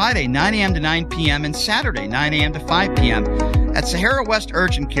through Friday, 9 a.m. to 9 p.m. and Saturday, 9 a.m. to 5 p.m. At Sahara West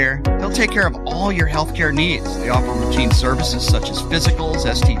Urgent Care, they'll take care of all your healthcare needs. They offer routine services such as physicals,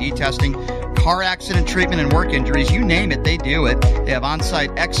 STD testing, car accident treatment, and work injuries. You name it, they do it. They have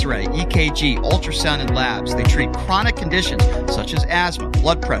on-site x-ray, EKG, ultrasound, and labs. They treat chronic conditions such as asthma,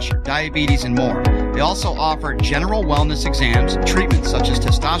 blood pressure, diabetes, and more. They also offer general wellness exams, treatments such as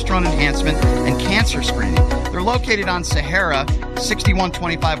testosterone enhancement and cancer screening. They're located on Sahara,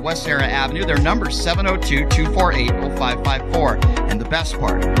 6125 West Sahara Avenue. Their number is 702-248-0554. And the best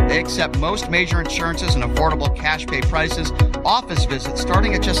part, they accept most major insurances and affordable cash pay prices, office visits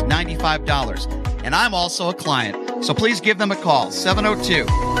starting at just $95. And I'm also a client, so please give them a call,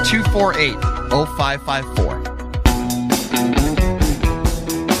 702-248-0554.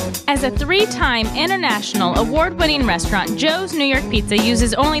 As a 3-time international award-winning restaurant, Joe's New York Pizza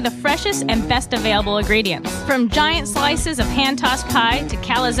uses only the freshest and best available ingredients. From giant slices of hand-tossed pie to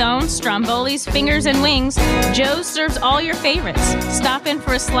calzone, strombolis, fingers, and wings, Joe's serves all your favorites. Stop in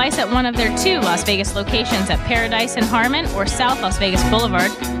for a slice at one of their 2 Las Vegas locations at Paradise and Harmon or South Las Vegas Boulevard,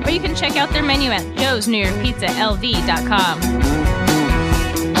 or you can check out their menu at joesnewyorkpizzalv.com.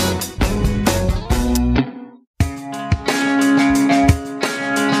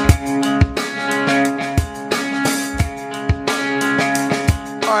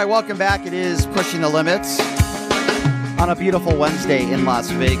 All right, welcome back. It is Pushing the Limits on a beautiful Wednesday in Las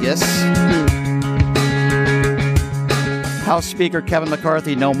Vegas. House Speaker Kevin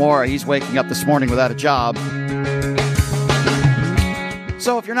McCarthy, no more. He's waking up this morning without a job.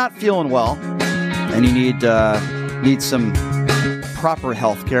 So if you're not feeling well and you need some proper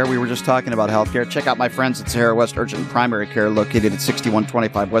health care, we were just talking about health care, check out my friends at Sahara West Urgent Primary Care located at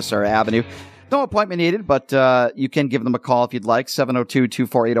 6125 West Sahara Avenue. No appointment needed, but you can give them a call if you'd like,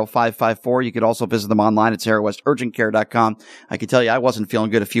 702-248-0554. You could also visit them online at SaharaWestUrgentCare.com. I can tell you I wasn't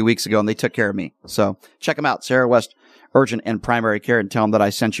feeling good a few weeks ago, and they took care of me. So check them out, Sahara West Urgent and Primary Care, and tell them that I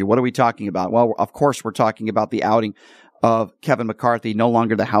sent you. What are we talking about? Well, of course, we're talking about the outing of Kevin McCarthy, no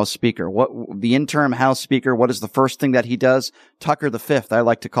longer the House Speaker. The interim House Speaker, what is the first thing that he does? Tucker the Fifth, I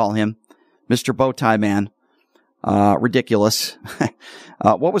like to call him. Mr. Bowtie Man. Ridiculous.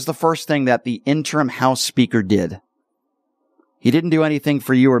 What was the first thing that the interim House Speaker did? He didn't do anything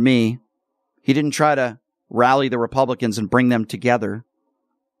for you or me. He didn't try to rally the Republicans and bring them together.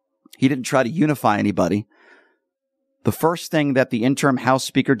 He didn't try to unify anybody. The first thing that the interim House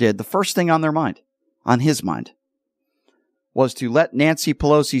Speaker did, the first thing on his mind, was to let Nancy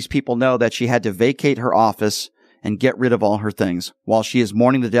Pelosi's people know that she had to vacate her office and get rid of all her things while she is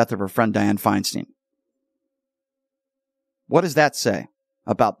mourning the death of her friend Dianne Feinstein. What does that say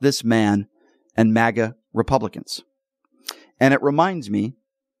about this man and MAGA Republicans? And it reminds me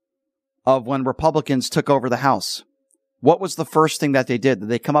of when Republicans took over the House. What was the first thing that they did? Did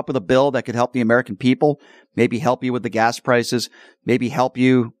they come up with a bill that could help the American people? Maybe help you with the gas prices, maybe help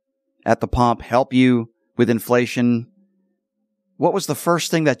you at the pump, help you with inflation. What was the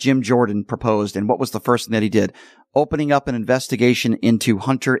first thing that Jim Jordan proposed, and what was the first thing that he did? Opening up an investigation into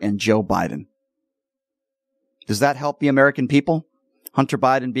Hunter and Joe Biden. Does that help the American people? Hunter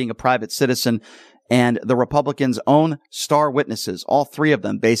Biden being a private citizen, and the Republicans' own star witnesses, all three of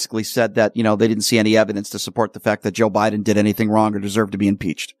them basically said that, they didn't see any evidence to support the fact that Joe Biden did anything wrong or deserved to be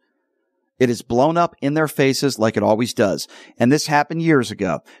impeached. It is blown up in their faces like it always does. And this happened years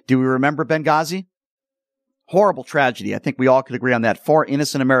ago. Do we remember Benghazi? Horrible tragedy. I think we all could agree on that. 4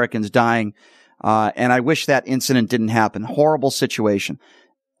 innocent Americans dying. And I wish that incident didn't happen. Horrible situation.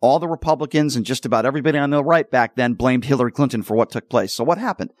 All the Republicans and just about everybody on the right back then blamed Hillary Clinton for what took place. So what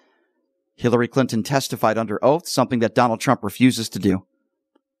happened? Hillary Clinton testified under oath, something that Donald Trump refuses to do.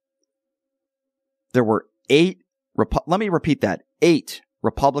 There were 8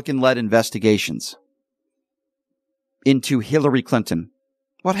 Republican-led investigations into Hillary Clinton.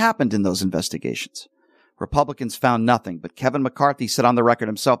 What happened in those investigations? Republicans found nothing, but Kevin McCarthy said on the record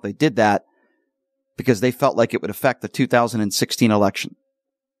himself they did that because they felt like it would affect the 2016 election.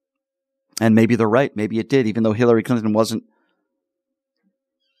 And maybe they're right. Maybe it did, even though Hillary Clinton wasn't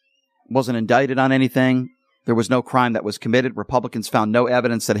indicted on anything. There was no crime that was committed. Republicans found no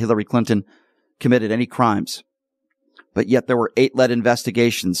evidence that Hillary Clinton committed any crimes. But yet there were 8 led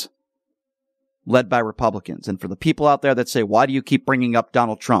investigations led by Republicans. And for the people out there that say, why do you keep bringing up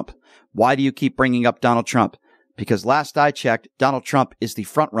Donald Trump? Why do you keep bringing up Donald Trump? Because last I checked, Donald Trump is the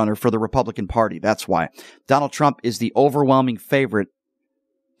front runner for the Republican Party. That's why. Donald Trump is the overwhelming favorite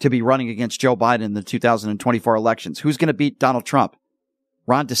to be running against Joe Biden in the 2024 elections. Who's going to beat Donald Trump?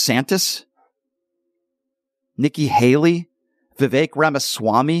 Ron DeSantis? Nikki Haley? Vivek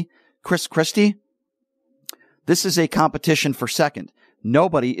Ramaswamy? Chris Christie? This is a competition for second.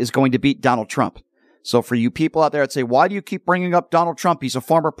 Nobody is going to beat Donald Trump. So for you people out there that say, why do you keep bringing up Donald Trump? He's a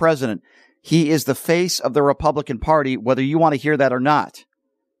former president. He is the face of the Republican Party, whether you want to hear that or not.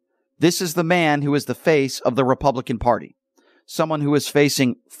 This is the man who is the face of the Republican Party. Someone who is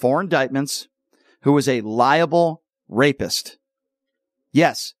facing 4 indictments, who is a liable rapist.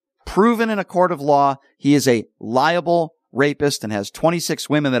 Yes, proven in a court of law, he is a liable rapist and has 26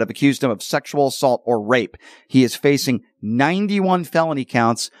 women that have accused him of sexual assault or rape. He is facing 91 felony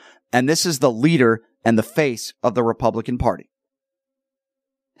counts, and this is the leader and the face of the Republican Party.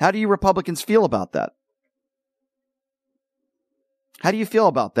 How do you Republicans feel about that? How do you feel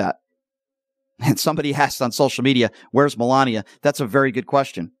about that? And somebody asked on social media, where's Melania? That's a very good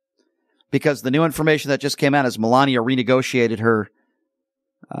question. Because the new information that just came out is Melania renegotiated her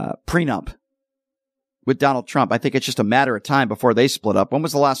prenup with Donald Trump. I think it's just a matter of time before they split up. When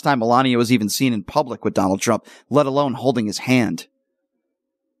was the last time Melania was even seen in public with Donald Trump, let alone holding his hand?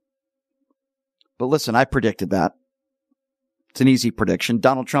 But listen, I predicted that. It's an easy prediction.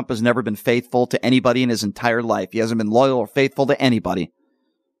 Donald Trump has never been faithful to anybody in his entire life. He hasn't been loyal or faithful to anybody.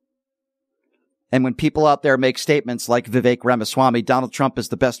 And when people out there make statements like Vivek Ramaswamy, Donald Trump is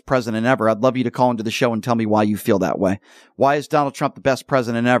the best president ever, I'd love you to call into the show and tell me why you feel that way. Why is Donald Trump the best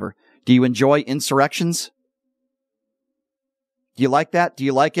president ever? Do you enjoy insurrections? Do you like that? Do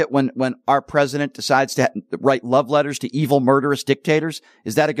you like it when our president decides to write love letters to evil, murderous dictators?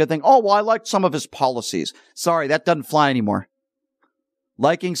 Is that a good thing? Oh, well, I liked some of his policies. Sorry, that doesn't fly anymore.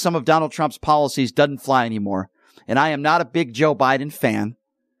 Liking some of Donald Trump's policies doesn't fly anymore. And I am not a big Joe Biden fan.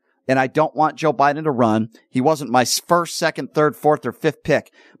 And I don't want Joe Biden to run. He wasn't my first, second, third, fourth, or fifth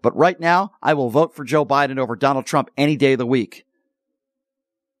pick. But right now, I will vote for Joe Biden over Donald Trump any day of the week.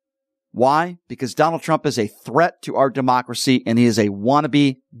 Why? Because Donald Trump is a threat to our democracy and he is a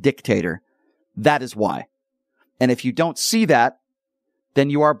wannabe dictator. That is why. And if you don't see that, then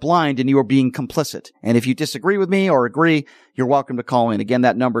you are blind and you are being complicit. And if you disagree with me or agree, you're welcome to call in. Again,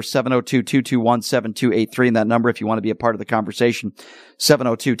 that number is 702-221-7283. And that number, if you want to be a part of the conversation,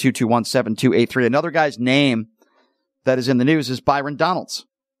 702-221-7283. Another guy's name that is in the news is Byron Donalds.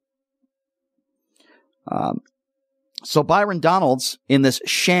 So Byron Donalds, in this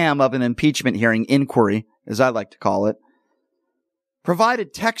sham of an impeachment hearing inquiry, as I like to call it,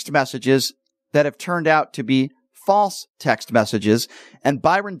 provided text messages that have turned out to be false text messages. And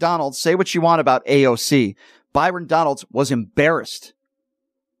Byron Donalds, say what you want about AOC, Byron Donalds was embarrassed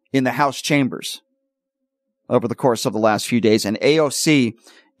in the House chambers over the course of the last few days. And AOC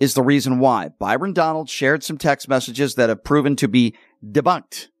is the reason why. Byron Donalds shared some text messages that have proven to be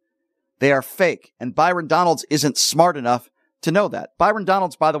debunked. They are fake. And Byron Donalds isn't smart enough to know that. Byron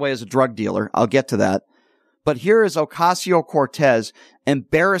Donalds, by the way, is a drug dealer. I'll get to that. But here is Ocasio-Cortez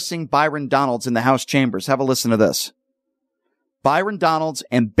embarrassing Byron Donalds in the House chambers. Have a listen to this. Byron Donalds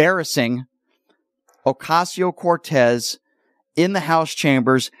embarrassing Ocasio-Cortez in the House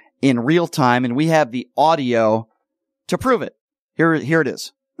chambers in real time, and we have the audio to prove it. Here it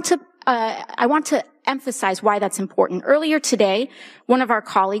is. I want to emphasize why that's important. Earlier today, one of our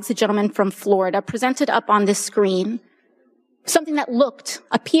colleagues, a gentleman from Florida, presented up on this screen something that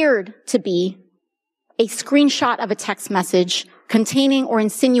appeared to be a screenshot of a text message containing or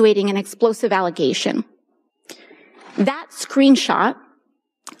insinuating an explosive allegation. That screenshot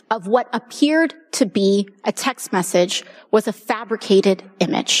of what appeared to be a text message was a fabricated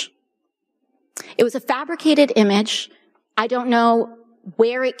image. It was a fabricated image. I don't know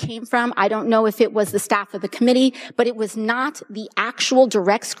where it came from. I don't know if it was the staff of the committee, but it was not the actual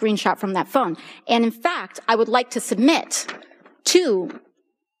direct screenshot from that phone. And in fact, I would like to submit to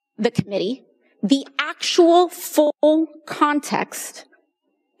the committee the actual full context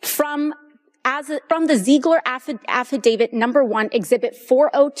from the Ziegler affidavit number 1, exhibit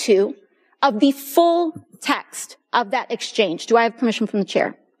 402, of the full text of that exchange. Do I have permission from the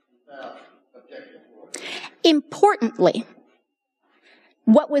chair? Importantly,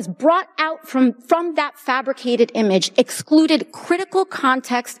 what was brought out from that fabricated image excluded critical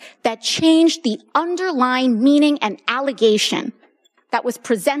context that changed the underlying meaning and allegation that was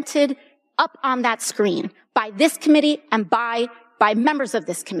presented up on that screen by this committee and by members of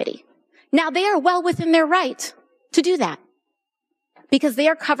this committee. Now, they are well within their right to do that because they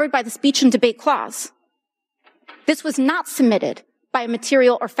are covered by the speech and debate clause. This was not submitted by a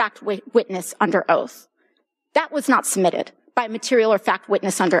material or fact witness under oath. That was not submitted by a material or fact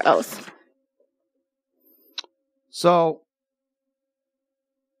witness under oath. So,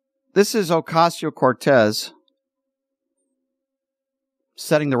 this is Ocasio-Cortez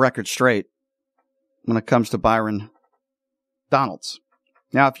setting the record straight when it comes to Byron Donalds.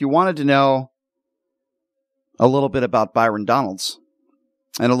 Now, if you wanted to know a little bit about Byron Donalds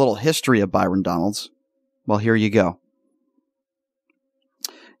and a little history of Byron Donalds, well, here you go.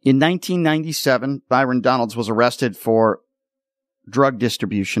 In 1997, Byron Donalds was arrested for drug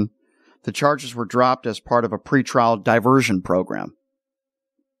distribution. The charges were dropped as part of a pretrial diversion program.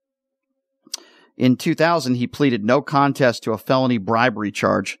 In 2000, he pleaded no contest to a felony bribery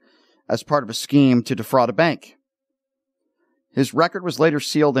charge as part of a scheme to defraud a bank. His record was later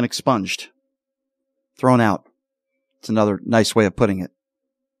sealed and expunged. Thrown out. It's another nice way of putting it.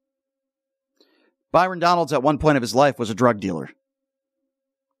 Byron Donalds, at one point of his life, was a drug dealer.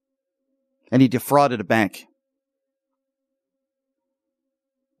 And he defrauded a bank.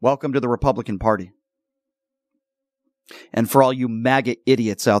 Welcome to the Republican Party. And for all you MAGA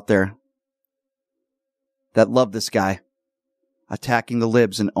idiots out there that love this guy, attacking the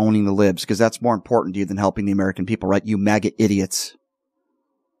libs and owning the libs, because that's more important to you than helping the American people, right? You MAGA idiots.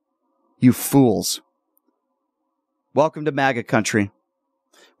 You fools. Welcome to MAGA country,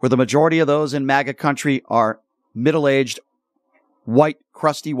 where the majority of those in MAGA country are middle-aged, white,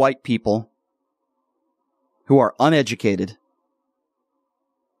 crusty white people who are uneducated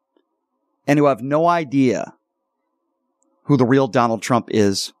and who have no idea who the real Donald Trump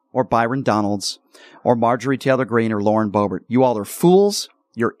is, or Byron Donalds, or Marjorie Taylor Greene, or Lauren Boebert. You all are fools.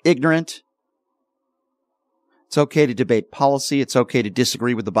 You're ignorant. It's okay to debate policy. It's okay to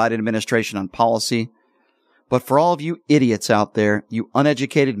disagree with the Biden administration on policy. But for all of you idiots out there, you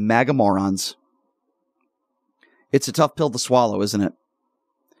uneducated MAGA morons, it's a tough pill to swallow, isn't it?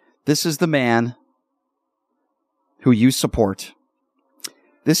 This is the man who you support.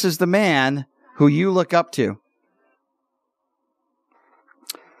 This is the man who you look up to.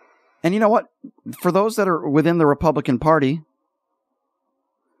 And you know what? For those that are within the Republican Party,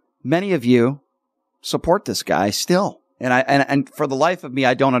 many of you support this guy still. And for the life of me,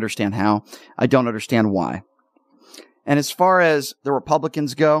 I don't understand how. I don't understand why. And as far as the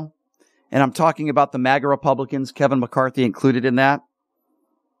Republicans go, and I'm talking about the MAGA Republicans, Kevin McCarthy included in that,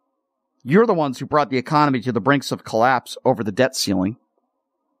 you're the ones who brought the economy to the brinks of collapse over the debt ceiling.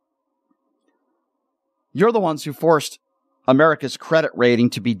 You're the ones who forced America's credit rating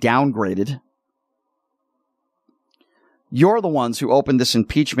to be downgraded. You're the ones who opened this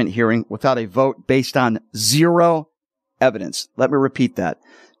impeachment hearing without a vote based on zero evidence. Let me repeat that.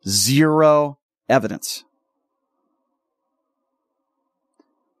 Zero evidence.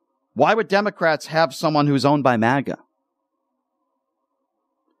 Why would Democrats have someone who's owned by MAGA?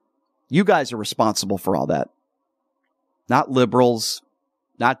 You guys are responsible for all that. Not liberals,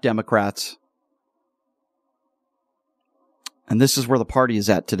 not Democrats. And this is where the party is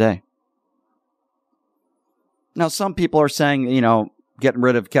at today. Now, some people are saying, getting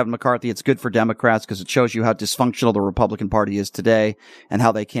rid of Kevin McCarthy, it's good for Democrats because it shows you how dysfunctional the Republican Party is today and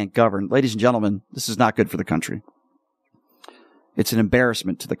how they can't govern. Ladies and gentlemen, this is not good for the country. It's an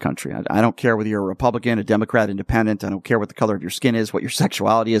embarrassment to the country. I don't care whether you're a Republican, a Democrat, independent. I don't care what the color of your skin is, what your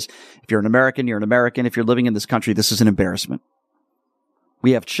sexuality is. If you're an American, you're an American. If you're living in this country, this is an embarrassment.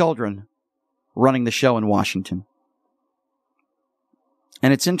 We have children running the show in Washington.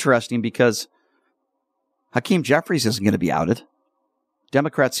 And it's interesting because Hakeem Jeffries isn't going to be outed.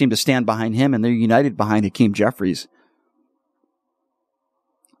 Democrats seem to stand behind him, and they're united behind Hakeem Jeffries.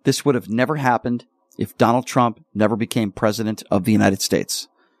 This would have never happened if Donald Trump never became president of the United States.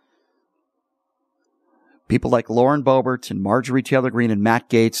 People like Lauren Boebert and Marjorie Taylor Greene and Matt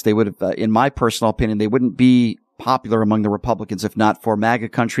Gaetz, they would have, in my personal opinion, they wouldn't be popular among the Republicans if not for MAGA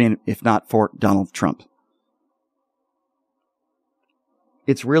country and if not for Donald Trump.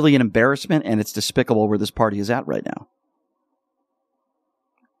 It's really an embarrassment, and it's despicable where this party is at right now.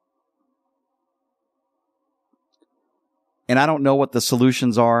 And I don't know what the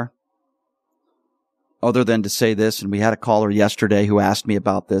solutions are other than to say this. And we had a caller yesterday who asked me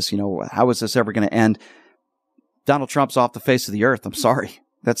about this. How is this ever going to end? Donald Trump's off the face of the earth. I'm sorry.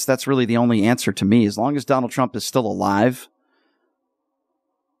 That's really the only answer to me. As long as Donald Trump is still alive,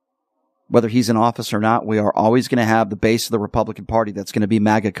 whether he's in office or not, we are always going to have the base of the Republican Party that's going to be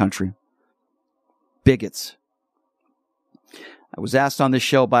MAGA country. Bigots. I was asked on this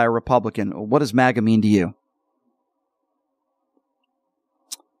show by a Republican, what does MAGA mean to you?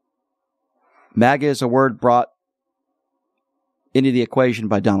 MAGA is a word brought into the equation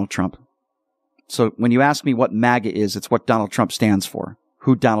by Donald Trump. So when you ask me what MAGA is, it's what Donald Trump stands for,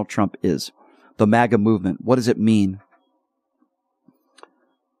 who Donald Trump is. The MAGA movement, what does it mean?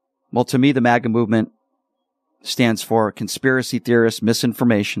 Well, to me, the MAGA movement stands for conspiracy theorists,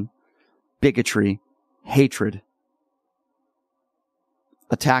 misinformation, bigotry, hatred,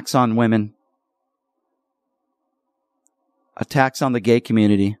 attacks on women, attacks on the gay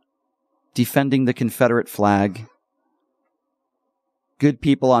community, defending the Confederate flag, good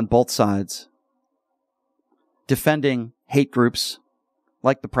people on both sides, defending hate groups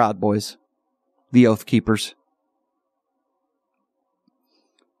like the Proud Boys, the Oath Keepers,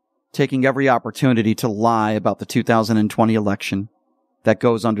 taking every opportunity to lie about the 2020 election that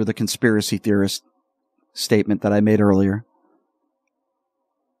goes under the conspiracy theorist statement that I made earlier.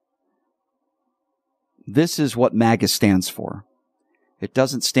 This is what MAGA stands for. It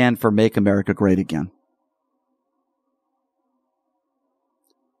doesn't stand for Make America Great Again.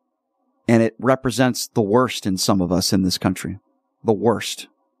 And it represents the worst in some of us in this country. The worst.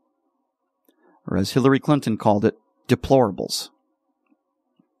 Or as Hillary Clinton called it, deplorables.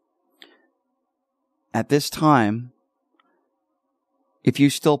 At this time, if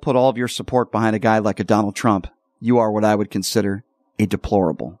you still put all of your support behind a guy like a Donald Trump, you are what I would consider a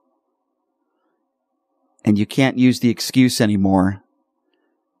deplorable. And you can't use the excuse anymore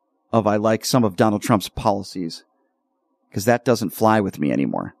of I like some of Donald Trump's policies, because that doesn't fly with me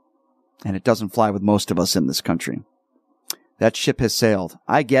anymore. And it doesn't fly with most of us in this country. That ship has sailed.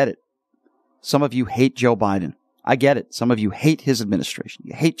 I get it. Some of you hate Joe Biden. I get it. Some of you hate his administration.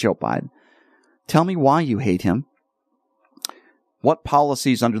 You hate Joe Biden. Tell me why you hate him. What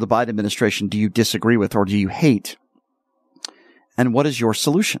policies under the Biden administration do you disagree with or do you hate? And what is your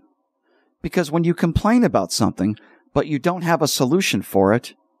solution? Because when you complain about something, but you don't have a solution for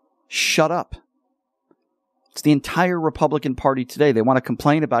it, shut up. It's the entire Republican Party today. They want to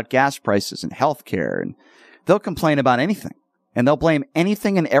complain about gas prices and health care, and they'll complain about anything. And they'll blame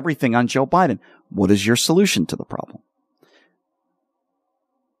anything and everything on Joe Biden. What is your solution to the problem?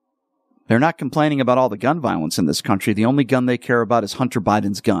 They're not complaining about all the gun violence in this country. The only gun they care about is Hunter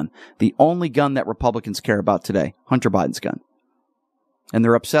Biden's gun. The only gun that Republicans care about today, Hunter Biden's gun. And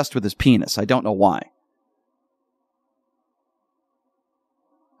they're obsessed with his penis. I don't know why.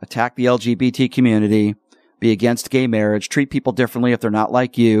 Attack the LGBT community, be against gay marriage, treat people differently if they're not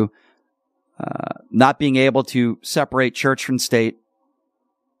like you, not being able to separate church from state,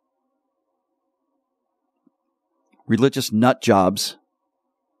 religious nut jobs,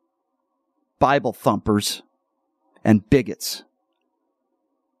 Bible thumpers, and bigots.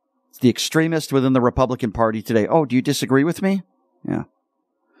 It's the extremists within the Republican Party today. Oh, do you disagree with me? Yeah.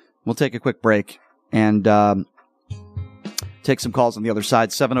 We'll take a quick break. And Take some calls on the other side,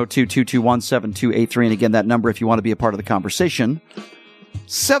 702-221-7283. And again, that number if you want to be a part of the conversation,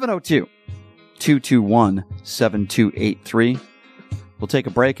 702-221-7283. We'll take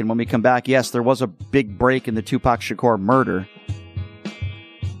a break, and when we come back, yes, there was a big break in the Tupac Shakur murder.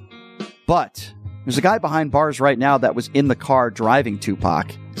 But there's a guy behind bars right now that was in the car driving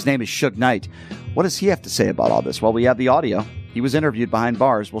Tupac. His name is Suge Knight. What does he have to say about all this? Well, we have the audio. He was interviewed behind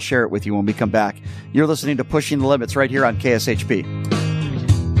bars. We'll share it with you when we come back. You're listening to Pushing the Limits right here on KSHP.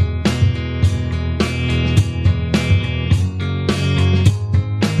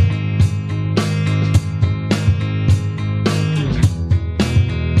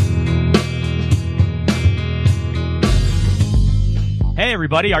 Hey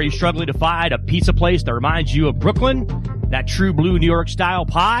everybody, are you struggling to find a pizza place that reminds you of Brooklyn? That true blue New York style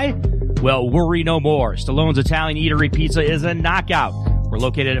pie? Well, worry no more. Stallone's Italian Eatery Pizza is a knockout. We're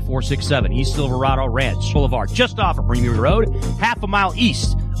located at 467 East Silverado Ranch Boulevard, just off of Premier Road, half a mile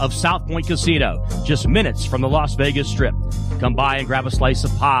east of South Point Casino, just minutes from the Las Vegas Strip. Come by and grab a slice of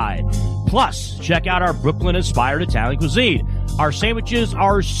pie. Plus, check out our Brooklyn-inspired Italian cuisine. Our sandwiches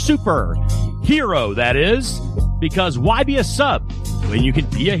are super. Hero, that is. Because why be a sub when you can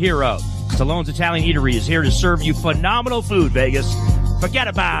be a hero? Stallone's Italian Eatery is here to serve you phenomenal food, Vegas. Forget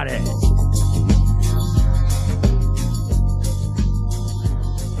about it.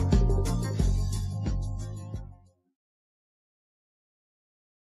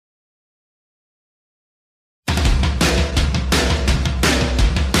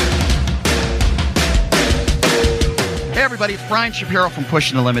 Hey everybody, it's Brian Shapiro from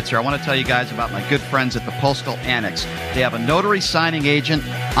Pushing the Limits here. I want to tell you guys about my good friends at the Postal Annex. They have a notary signing agent,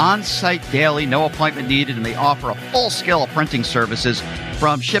 on-site daily, no appointment needed, and they offer a full scale of printing services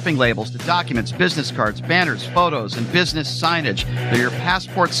from shipping labels to documents, business cards, banners, photos, and business signage. They're your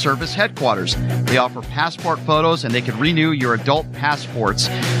passport service headquarters. They offer passport photos, and they can renew your adult passports.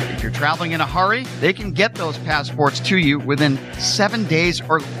 If you're traveling in a hurry, they can get those passports to you within 7 days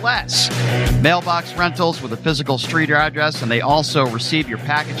or less. Mailbox rentals with a physical street address, and they also receive your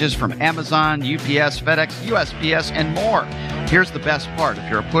packages from Amazon, UPS, FedEx, USPS, and more. Here's the best part. If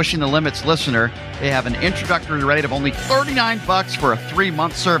you're a Pushing the Limits listener, they have an introductory rate of only $39 for a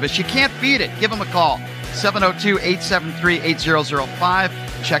 3-month service. You can't beat it. Give them a call. 702-873-8005.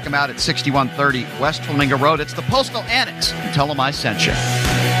 Check them out at 6130 West Flamingo Road. It's the Postal Annex. And tell them I sent you.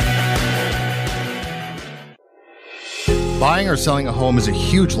 Buying or selling a home is a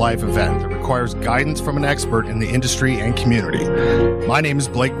huge life event that requires guidance from an expert in the industry and community. My name is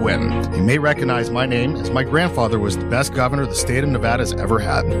Blake Wynn. You may recognize my name as my grandfather was the best governor the state of Nevada has ever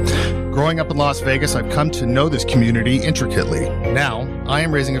had. Growing up in Las Vegas, I've come to know this community intricately. Now, I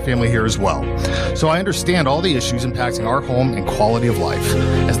am raising a family here as well. So I understand all the issues impacting our home and quality of life.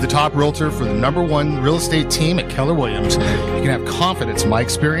 As the top realtor for the #1 real estate team at Keller Williams, you can have confidence in my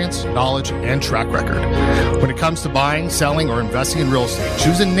experience, knowledge, and track record. When it comes to buying, selling, or investing in real estate,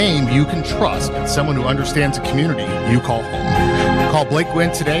 choose a name you can trust and someone who understands the community you call home. Call Blake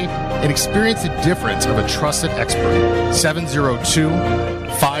Wynn today and experience the difference of a trusted expert.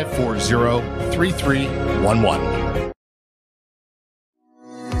 702-540-3311.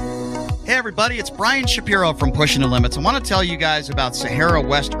 Hey everybody, it's Brian Shapiro from Pushing the Limits. I want to tell you guys about Sahara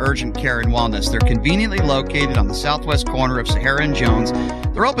West Urgent Care and Wellness. They're conveniently located on the southwest corner of Sahara and Jones.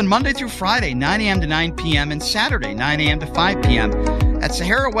 They're open Monday through Friday, 9 a.m. to 9 p.m. and Saturday, 9 a.m. to 5 p.m. At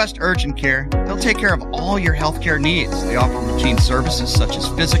Sahara West Urgent Care, they'll take care of all your healthcare needs. They offer routine services such as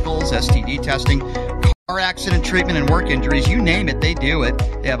physicals, STD testing, car accident treatment, and work injuries. You name it, they do it.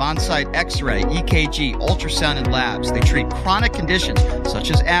 They have on-site x-ray, EKG, ultrasound, and labs. They treat chronic conditions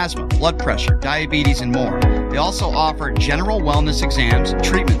such as asthma, blood pressure, diabetes, and more. They also offer general wellness exams,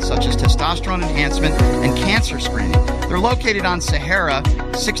 treatments such as testosterone enhancement and cancer screening. They're located on Sahara,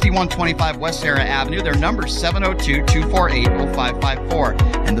 6125 West Sahara Avenue. Their number is 702-248-0554.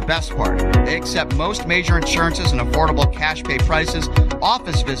 And the best part, they accept most major insurances and affordable cash pay prices,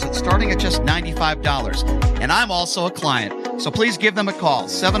 office visits starting at just $95. And I'm also a client, so please give them a call,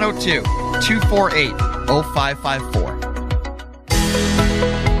 702-248-0554.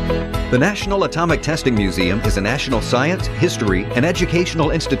 The National Atomic Testing Museum is a national science, history, and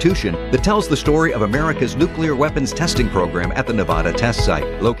educational institution that tells the story of America's nuclear weapons testing program at the Nevada Test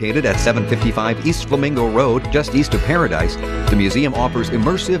Site. Located at 755 East Flamingo Road, just east of Paradise, the museum offers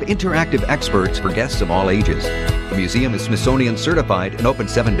immersive, interactive experts for guests of all ages. The museum is Smithsonian certified and open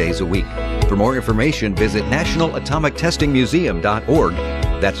 7 days a week. For more information, visit nationalatomictestingmuseum.org.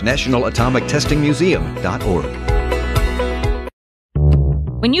 That's nationalatomictestingmuseum.org.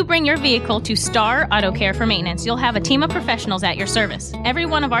 When you bring your vehicle to Star Auto Care for maintenance, you'll have a team of professionals at your service. Every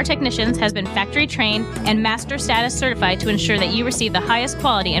one of our technicians has been factory trained and master status certified to ensure that you receive the highest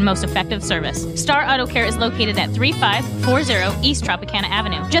quality and most effective service. Star Auto Care is located at 3540 East Tropicana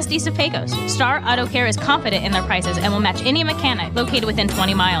Avenue, just east of Pecos. Star Auto Care is confident in their prices and will match any mechanic located within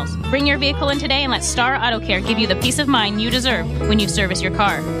 20 miles. Bring your vehicle in today and let Star Auto Care give you the peace of mind you deserve when you service your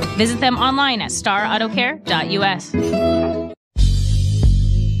car. Visit them online at starautocare.us.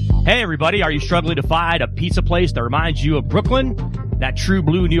 Hey everybody, are you struggling to find a pizza place that reminds you of Brooklyn? That true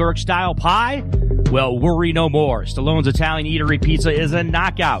blue New York style pie? Well, worry no more. Stallone's Italian Eatery Pizza is a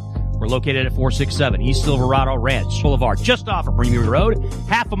knockout. We're located at 467 East Silverado Ranch Boulevard, just off of Premier Road,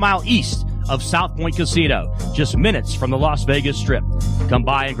 half a mile east of South Point Casino, just minutes from the Las Vegas Strip. Come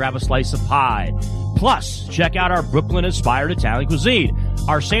by and grab a slice of pie. Plus, check out our Brooklyn-inspired Italian cuisine.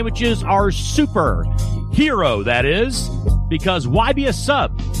 Our sandwiches are super. Hero, that is. Because why be a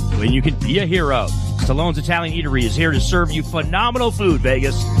sub when you can be a hero? Stallone's Italian Eatery is here to serve you phenomenal food,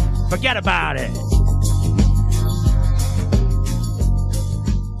 Vegas. Forget about it.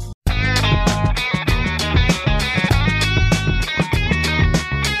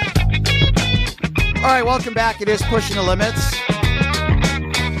 All right, welcome back. It is Pushing the Limits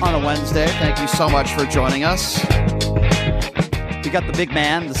on a Wednesday. Thank you so much for joining us. We got the big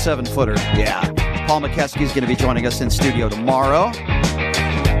man, the 7-footer. Yeah. Paul McKeskey is going to be joining us in studio tomorrow.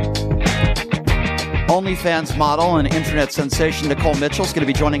 OnlyFans model and internet sensation Nicole Mitchell is going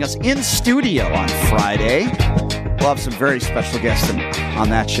to be joining us in studio on Friday. We'll have some very special guests on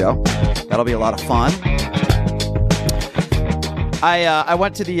that show. That'll be a lot of fun. I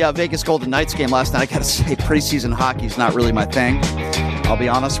went to the Vegas Golden Knights game last night. I got to say, preseason hockey is not really my thing. I'll be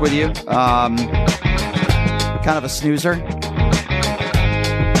honest with you. Kind of a snoozer.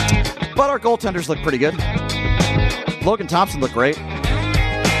 But our goaltenders look pretty good. Logan Thompson looked great.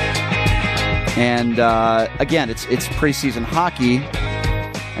 And again, it's preseason hockey.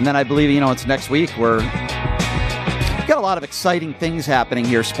 And then I believe, it's next week where we've got a lot of exciting things happening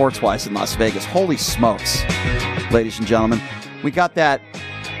here sports-wise in Las Vegas. Holy smokes, ladies and gentlemen. We got that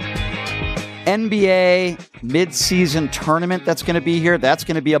NBA mid-season tournament that's going to be here. That's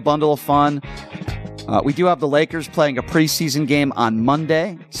going to be a bundle of fun. We do have the Lakers playing a preseason game on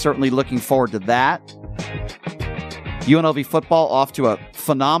Monday. Certainly looking forward to that. UNLV football off to a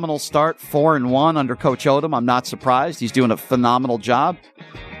phenomenal start, 4-1 under Coach Odom. I'm not surprised. He's doing a phenomenal job.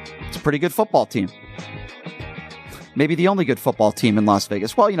 It's a pretty good football team. Maybe the only good football team in Las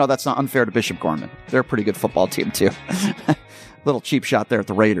Vegas. Well, that's not unfair to Bishop Gorman. They're a pretty good football team, too. Little cheap shot there at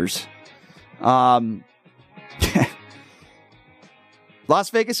the Raiders. Las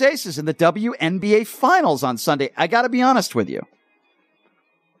Vegas Aces in the WNBA Finals on Sunday. I got to be honest with you.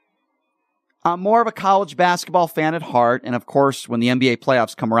 I'm more of a college basketball fan at heart, and of course, when the NBA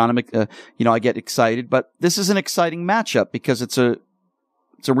playoffs come around, I get excited. But this is an exciting matchup because it's a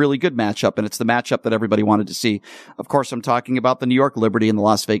really good matchup, and it's the matchup that everybody wanted to see. Of course, I'm talking about the New York Liberty and the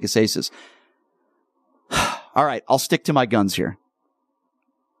Las Vegas Aces. All right, I'll stick to my guns here.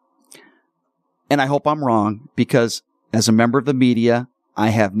 And I hope I'm wrong, because as a member of the media, I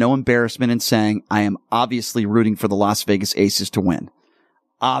have no embarrassment in saying I am obviously rooting for the Las Vegas Aces to win.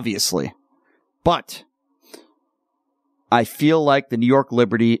 Obviously. But I feel like the New York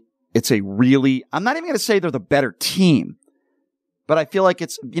Liberty, I'm not even going to say they're the better team, but I feel like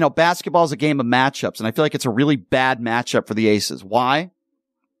basketball is a game of matchups, and I feel like it's a really bad matchup for the Aces. Why?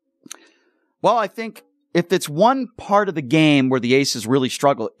 Well, I think if it's one part of the game where the Aces really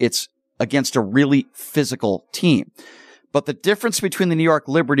struggle, it's against a really physical team. But the difference between the New York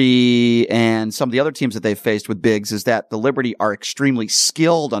Liberty and some of the other teams that they've faced with bigs is that the Liberty are extremely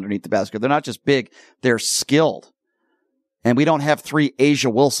skilled underneath the basket. They're not just big, they're skilled. And we don't have 3 Asia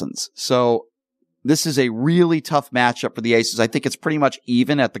Wilsons. So this is a really tough matchup for the Aces. I think it's pretty much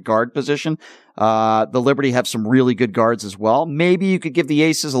even at the guard position. The Liberty have some really good guards as well. Maybe you could give the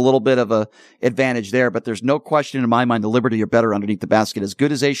Aces a little bit of a advantage there, but there's no question in my mind the Liberty are better underneath the basket. As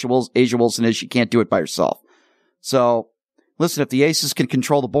good as Asia Wilson is, she can't do it by herself. So listen, if the Aces can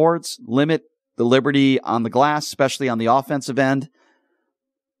control the boards, limit the Liberty on the glass, especially on the offensive end,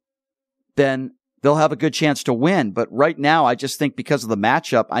 then they'll have a good chance to win. But right now, I just think because of the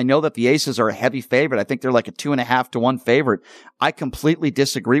matchup, I know that the Aces are a heavy favorite. I think they're like a 2.5-1 favorite. I completely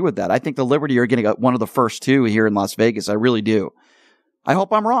disagree with that. I think the Liberty are getting one of the first 2 here in Las Vegas. I really do. I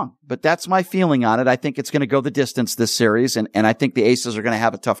hope I'm wrong, but that's my feeling on it. I think it's going to go the distance this series, and I think the Aces are going to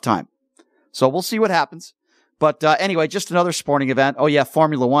have a tough time. So we'll see what happens. But anyway, just another sporting event. Oh, yeah,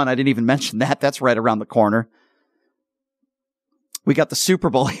 Formula One. I didn't even mention that. That's right around the corner. We got the Super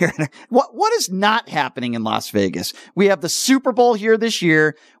Bowl here. What is not happening in Las Vegas? We have the Super Bowl here this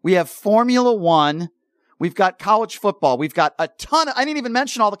year. We have Formula One. We've got college football. We've got a ton of, I didn't even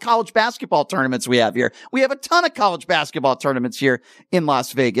mention all the college basketball tournaments we have here. We have a ton of college basketball tournaments here in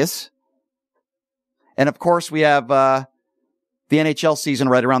Las Vegas. And of course, we have, the NHL season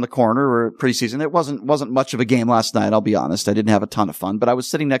right around the corner, or preseason. It wasn't much of a game last night, I'll be honest. I didn't have a ton of fun, but I was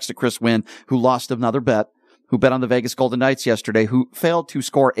sitting next to Chris Wynn, who lost another bet, who bet on the Vegas Golden Knights yesterday, who failed to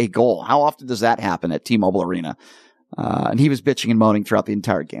score a goal. How often does that happen at T-Mobile Arena? And he was bitching and moaning throughout the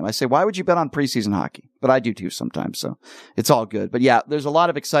entire game. I say, why would you bet on preseason hockey? But I do too sometimes, so it's all good. But yeah, there's a lot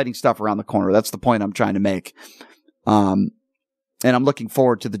of exciting stuff around the corner. That's the point I'm trying to make. And I'm looking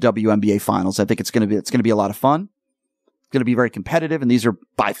forward to the WNBA finals. I think it's going to be a lot of fun. It's going to be very competitive, and these are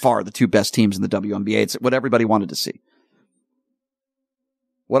by far the two best teams in the WNBA. It's what everybody wanted to see.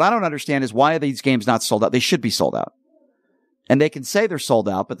 What I don't understand is why are these games not sold out? They should be sold out. And they can say they're sold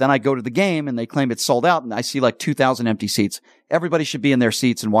out, but then I go to the game and they claim it's sold out and I see like 2,000 empty seats. Everybody should be in their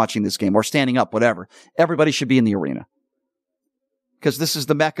seats and watching this game or standing up, whatever. Everybody should be in the arena. Because this is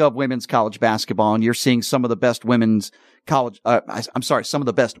the mecca of women's college basketball, and you're seeing some of the best women's some of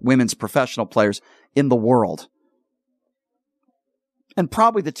the best women's professional players in the world. And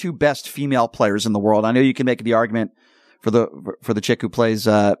probably the two best female players in the world. I know you can make the argument for the chick who plays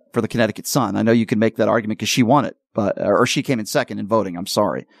for the Connecticut Sun. I know you can make that argument because she won it, or she came in second in voting. I'm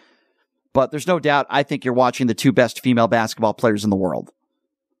sorry, but there's no doubt. I think you're watching the two best female basketball players in the world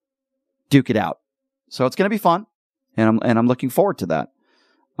duke it out. So it's going to be fun, and I'm looking forward to that.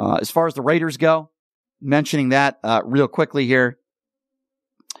 As far as the Raiders go, mentioning that real quickly here.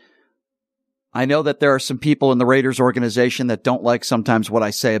 I know that there are some people in the Raiders organization that don't like sometimes what I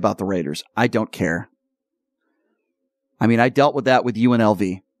say about the Raiders. I don't care. I mean, I dealt with that with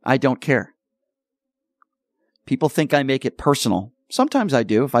UNLV. I don't care. People think I make it personal. Sometimes I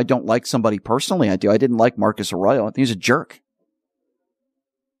do. If I don't like somebody personally, I do. I didn't like Marcus Arroyo. I think he's a jerk.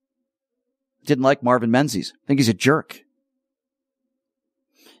 Didn't like Marvin Menzies. I think he's a jerk.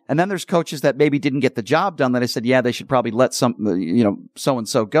 And then there's coaches that maybe didn't get the job done that I said, yeah, they should probably let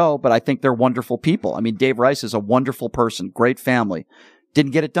so-and-so go, but I think they're wonderful people. I mean, Dave Rice is a wonderful person, great family.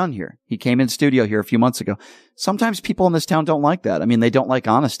 Didn't get it done here. He came in studio here a few months ago. Sometimes people in this town don't like that. I mean, they don't like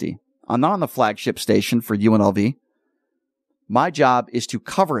honesty. I'm not on the flagship station for UNLV. My job is to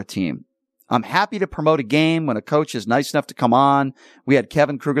cover a team. I'm happy to promote a game when a coach is nice enough to come on. We had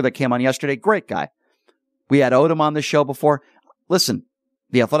Kevin Kruger that came on yesterday. Great guy. We had Odom on the show before. Listen,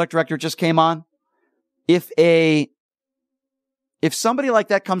 the athletic director just came on. If somebody like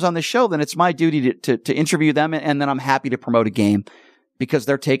that comes on the show, then it's my duty to interview them, and then I'm happy to promote a game because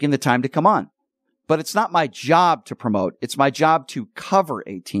they're taking the time to come on. But it's not my job to promote. It's my job to cover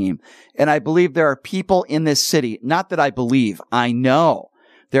a team. And I believe there are people in this city, not that I believe, I know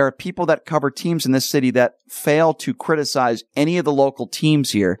there are people that cover teams in this city that fail to criticize any of the local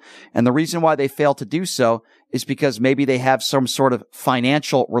teams here. And the reason why they fail to do so is because maybe they have some sort of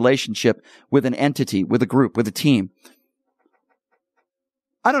financial relationship with an entity, with a group, with a team.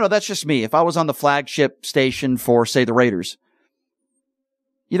 I don't know. That's just me. If I was on the flagship station for, say, the Raiders,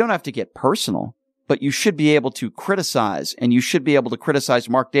 you don't have to get personal, but you should be able to criticize, and you should be able to criticize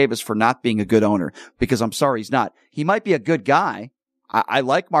Mark Davis for not being a good owner, because I'm sorry he's not. He might be a good guy. I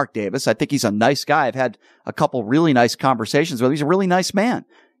like Mark Davis. I think he's a nice guy. I've had a couple really nice conversations with him. He's a really nice man.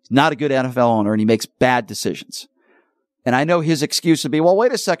 He's not a good NFL owner, and he makes bad decisions. And I know his excuse would be, well,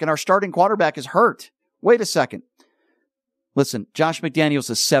 wait a second, our starting quarterback is hurt. Wait a second. Listen, Josh McDaniels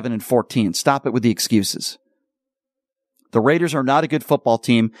is 7-14. Stop it with the excuses. The Raiders are not a good football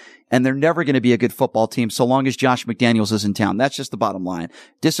team, and they're never going to be a good football team so long as Josh McDaniels is in town. That's just the bottom line.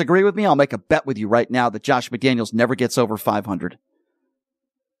 Disagree with me? I'll make a bet with you right now that Josh McDaniels never gets over 500.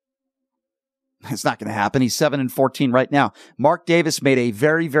 It's not going to happen. He's 7-14 right now. Mark Davis made a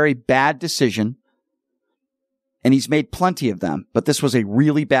very, very bad decision, and he's made plenty of them, but this was a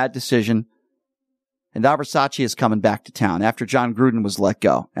really bad decision. And Now Versace is coming back to town after John Gruden was let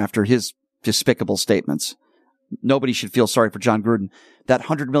go, after his despicable statements. Nobody should feel sorry for John Gruden. That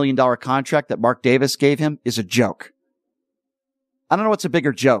 $100 million contract that Mark Davis gave him is a joke. I don't know what's a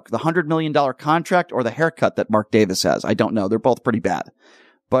bigger joke, the $100 million contract or the haircut that Mark Davis has. I don't know. They're both pretty bad.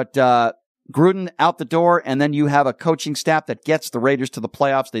 But Gruden out the door, and then you have a coaching staff that gets the Raiders to the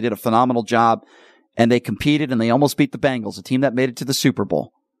playoffs. They did a phenomenal job, and they competed, and they almost beat the Bengals, a team that made it to the Super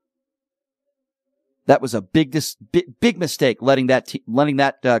Bowl. That was a big mistake letting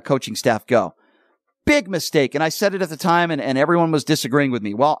that coaching staff go. Big mistake. And I said it at the time, and everyone was disagreeing with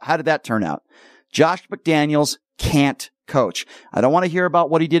me. Well, how did that turn out? Josh McDaniels can't coach. I don't want to hear about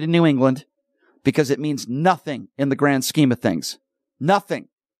what he did in New England because it means nothing in the grand scheme of things. Nothing.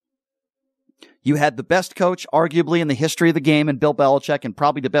 You had the best coach, arguably, in the history of the game, in Bill Belichick, and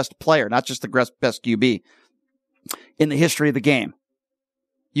probably the best player, not just the best QB, in the history of the game.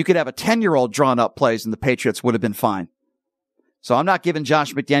 You could have a 10-year-old drawn up plays, and the Patriots would have been fine. So I'm not giving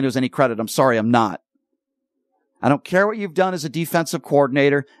Josh McDaniels any credit. I'm sorry, I'm not. I don't care what you've done as a defensive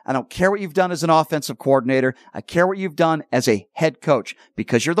coordinator. I don't care what you've done as an offensive coordinator. I care what you've done as a head coach,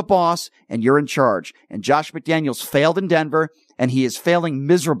 because you're the boss and you're in charge. And Josh McDaniels failed in Denver, and he is failing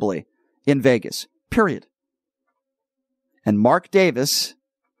miserably in Vegas. Period. And Mark Davis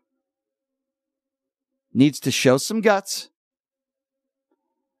needs to show some guts.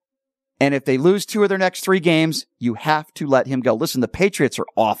 And if they lose 2 of their next 3 games, you have to let him go. Listen, the Patriots are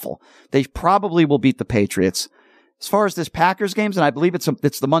awful. They probably will beat the Patriots. As far as this Packers games, and I believe it's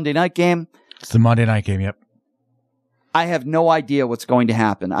the Monday night game. It's the Monday night game, yep. I have no idea what's going to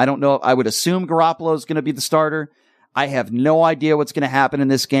happen. I don't know. I would assume Garoppolo is going to be the starter. I have no idea what's going to happen in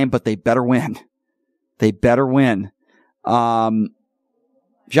this game, but they better win. They better win. Josh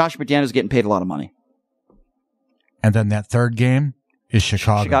McDaniels is getting paid a lot of money. And then that third game is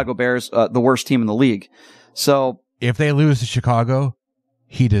Chicago. Chicago Bears, the worst team in the league. So if they lose to Chicago,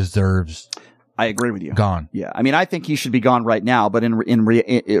 he deserves. I agree with you. Gone. Yeah, I mean, I think he should be gone right now. But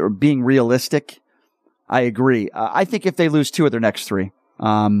in being realistic, I agree. I think if they lose 2 of their next 3,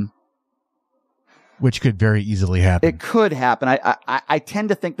 which could very easily happen. It could happen. I tend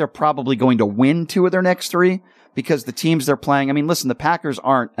to think they're probably going to win 2 of their next 3 because the teams they're playing. I mean, listen, the Packers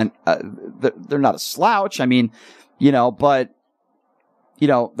aren't they're not a slouch. I mean, but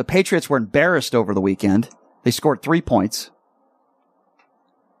the Patriots were embarrassed over the weekend. They scored 3 points.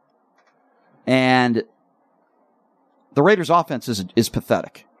 And the Raiders' offense is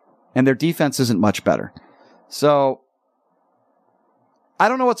pathetic, and their defense isn't much better. So I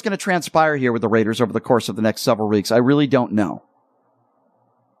don't know what's going to transpire here with the Raiders over the course of the next several weeks. I really don't know.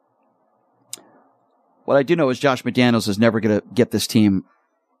 What I do know is Josh McDaniels is never going to get this team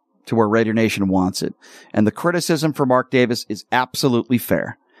to where Raider Nation wants it. And the criticism for Mark Davis is absolutely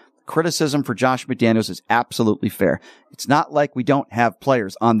fair. Criticism for Josh McDaniels is absolutely fair. It's not like we don't have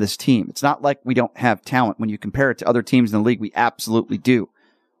players on this team. It's not like we don't have talent. When you compare it to other teams in the league, we absolutely do.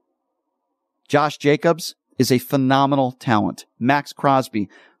 Josh Jacobs is a phenomenal talent. Max Crosby,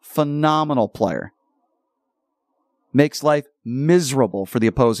 phenomenal player. Makes life miserable for the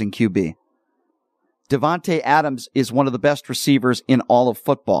opposing QB. Devontae Adams is one of the best receivers in all of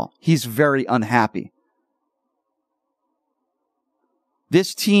football. He's very unhappy.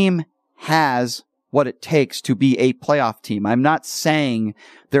 This team has what it takes to be a playoff team. I'm not saying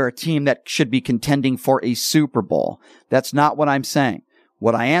they're a team that should be contending for a Super Bowl. That's not what I'm saying.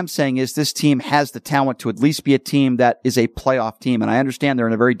 What I am saying is this team has the talent to at least be a team that is a playoff team. And I understand they're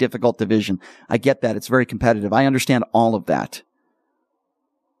in a very difficult division. I get that. It's very competitive. I understand all of that.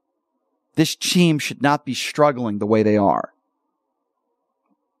 This team should not be struggling the way they are.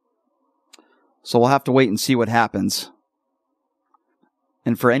 So we'll have to wait and see what happens.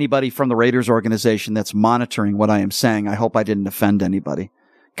 And for anybody from the Raiders organization that's monitoring what I am saying, I hope I didn't offend anybody.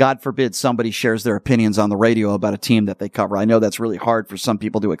 God forbid somebody shares their opinions on the radio about a team that they cover. I know that's really hard for some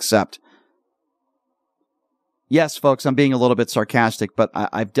people to accept. Yes, folks, I'm being a little bit sarcastic, but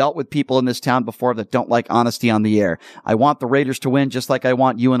I've dealt with people in this town before that don't like honesty on the air. I want the Raiders to win just like I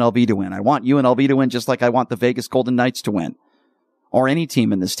want UNLV to win. I want UNLV to win just like I want the Vegas Golden Knights to win. Or any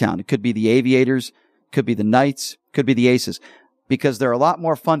team in this town. It could be the Aviators, could be the Knights, could be the Aces. Because they're a lot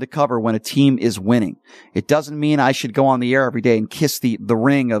more fun to cover when a team is winning. It doesn't mean I should go on the air every day and kiss the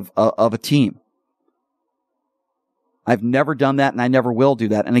ring of a team. I've never done that, and I never will do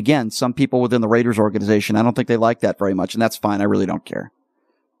that. And again, some people within the Raiders organization, I don't think they like that very much, and that's fine. I really don't care.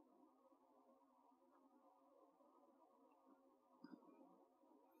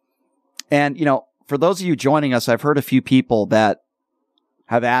 And, for those of you joining us, I've heard a few people that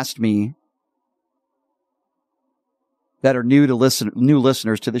have asked me that are new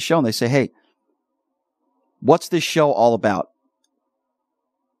listeners to the show, and they say, hey, what's this show all about?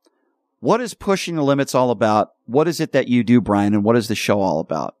 What is Pushing the Limits all about? What is it that you do, Brian, and what is the show all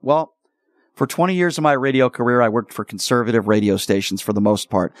about? Well, for 20 years of my radio career, I worked for conservative radio stations for the most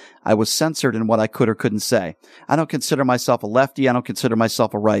part. I was censored in what I could or couldn't say. I don't consider myself a lefty. I don't consider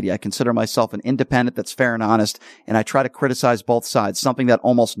myself a righty. I consider myself an independent that's fair and honest, and I try to criticize both sides, something that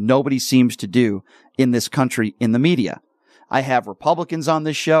almost nobody seems to do in this country in the media. I have Republicans on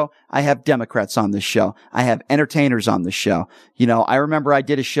this show. I have Democrats on this show. I have entertainers on this show. I remember I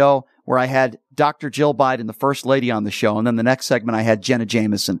did a show where I had Dr. Jill Biden, the First Lady, on the show. And then the next segment, I had Jenna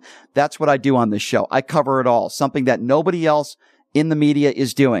Jameson. That's what I do on this show. I cover it all, something that nobody else in the media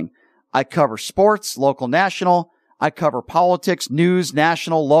is doing. I cover sports, local, national. I cover politics, news,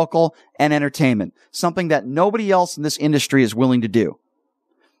 national, local, and entertainment, something that nobody else in this industry is willing to do.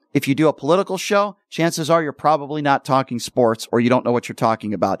 If you do a political show, chances are you're probably not talking sports or you don't know what you're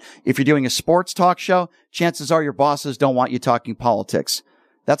talking about. If you're doing a sports talk show, chances are your bosses don't want you talking politics.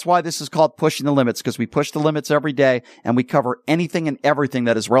 That's why this is called Pushing the Limits, because we push the limits every day and we cover anything and everything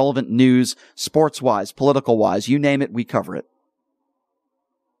that is relevant news, sports-wise, political-wise, you name it, we cover it.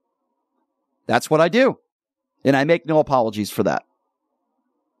 That's what I do. And I make no apologies for that.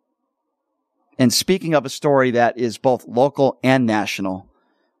 And speaking of a story that is both local and national,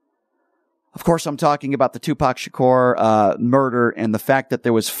 of course, I'm talking about the Tupac Shakur murder and the fact that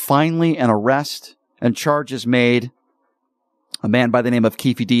there was finally an arrest and charges made. A man by the name of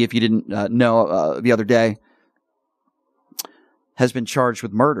Keefe D, if you didn't know the other day, has been charged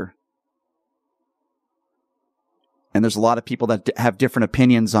with murder. And there's a lot of people that have different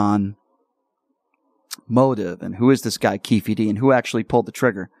opinions on motive and who is this guy Keefe D and who actually pulled the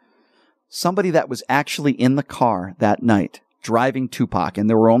trigger. Somebody that was actually in the car that night driving Tupac, and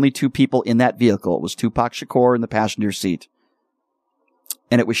there were only two people in that vehicle. It was Tupac Shakur in the passenger seat,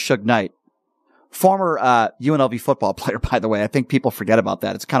 and it was Suge Knight, former UNLV football player, by the way. I think people forget about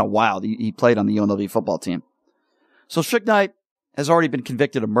that. It's kind of wild. He played on the UNLV football team. So Suge Knight has already been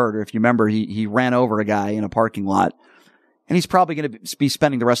convicted of murder. If you remember, he ran over a guy in a parking lot, and he's probably going to be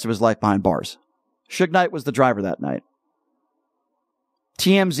spending the rest of his life behind bars. Suge Knight was the driver that night.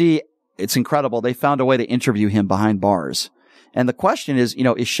 TMZ, it's incredible. They found a way to interview him behind bars. And the question is,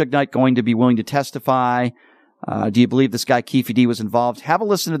 is Suge Knight going to be willing to testify? Do you believe this guy Keefe D was involved? Have a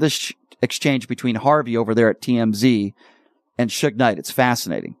listen to this exchange between Harvey over there at TMZ and Suge Knight. It's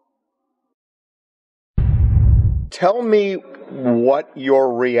fascinating. Tell me what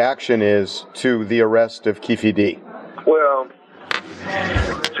your reaction is to the arrest of Keefe D. Well,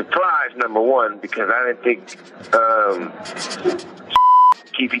 surprise number one, because I didn't think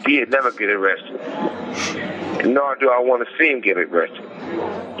Keefe D would never get arrested. Nor do I want to see him get arrested.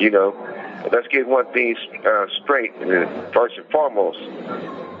 Let's get one thing straight, first and foremost.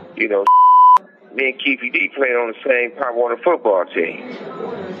 Me and Keefe D played on the same Pop Warner football team.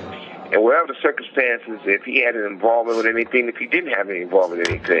 And whatever the circumstances, if he had an involvement with anything, if he didn't have any involvement with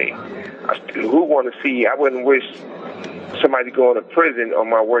anything, who want to see? I wouldn't wish somebody going to prison on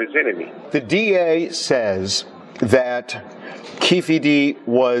my worst enemy. The DA says that Keefe D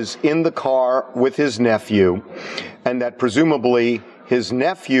was in the car with his nephew, and that presumably his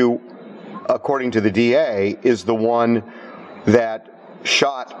nephew, according to the DA, is the one that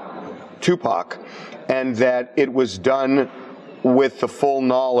shot Tupac, and that it was done with the full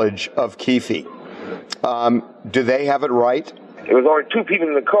knowledge of Keefe. Do they have it right? It was only two people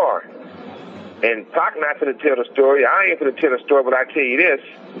in the car. And Pac not going to tell the story. I ain't going to tell the story, but I tell you this.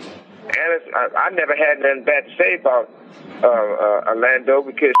 And I never had nothing bad to say about Orlando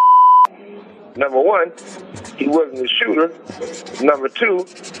because, number one, he wasn't the shooter. Number two,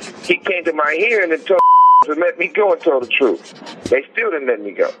 he came to my hearing and told to let me go and told the truth. They still didn't let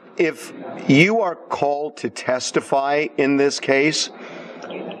me go. If you are called to testify in this case?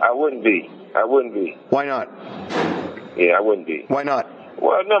 I wouldn't be. Why not? Yeah, I wouldn't be. Why not?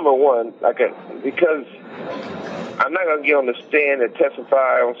 Well, number one, because I'm not going to get on the stand and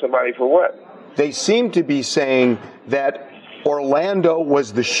testify on somebody for what? They seem to be saying that Orlando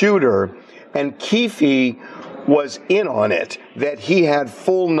was the shooter and Keefe was in on it, that he had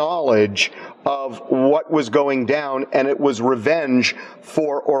full knowledge of what was going down, and it was revenge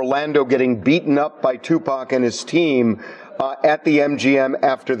for Orlando getting beaten up by Tupac and his team at the MGM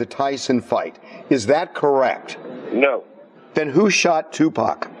after the Tyson fight. Is that correct? No. Then who shot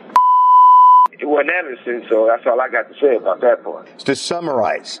Tupac? It wasn't Anderson, so that's all I got to say about that part. To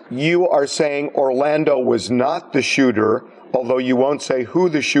summarize, you are saying Orlando was not the shooter, although you won't say who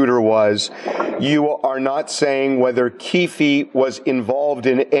the shooter was. You are not saying whether Keefe was involved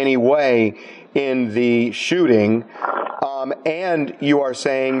in any way in the shooting. And you are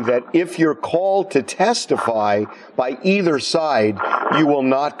saying that if you're called to testify by either side, you will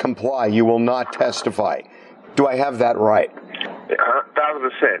not comply. You will not testify. Do I have that right?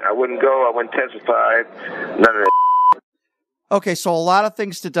 1,000%. I wouldn't go. I wouldn't testify. None of that. Okay, so a lot of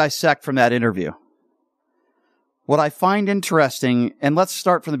things to dissect from that interview. What I find interesting, and let's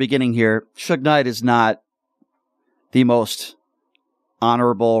start from the beginning here, Suge Knight is not the most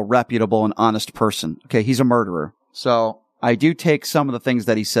honorable, reputable, and honest person. Okay, he's a murderer. So I do take some of the things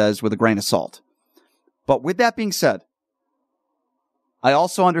that he says with a grain of salt. But with that being said, I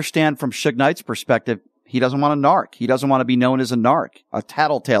also understand from Suge Knight's perspective, he doesn't want a narc. He doesn't want to be known as a narc, a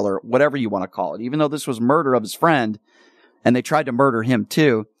tattletaler, whatever you want to call it. Even though this was murder of his friend, and they tried to murder him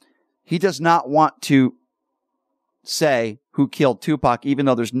too, he does not want to say who killed Tupac, even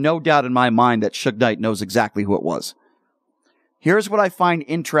though there's no doubt in my mind that Suge Knight knows exactly who it was. Here's what I find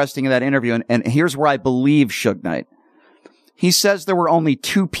interesting in that interview, and here's where I believe Suge Knight. He says there were only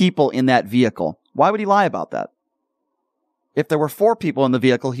 2 people in that vehicle. Why would he lie about that? If there were 4 people in the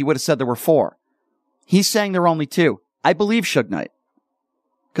vehicle, he would have said there were 4. He's saying there were only 2. I believe Suge Knight,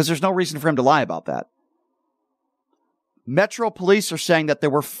 because there's no reason for him to lie about that. Metro Police are saying that there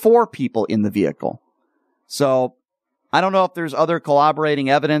were 4 people in the vehicle. So I don't know if there's other corroborating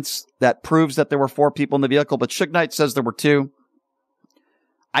evidence that proves that there were 4 people in the vehicle, but Suge Knight says there were 2.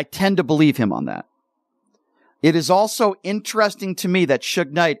 I tend to believe him on that. It is also interesting to me that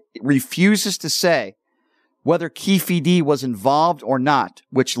Suge Knight refuses to say whether Keefe D was involved or not,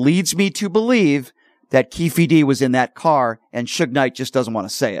 which leads me to believe that Keefe D was in that car and Suge Knight just doesn't want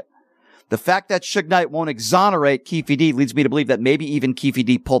to say it. The fact that Suge Knight won't exonerate Keefe D leads me to believe that maybe even Keefe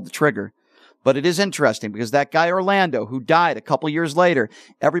D pulled the trigger. But it is interesting because that guy Orlando, who died a couple years later,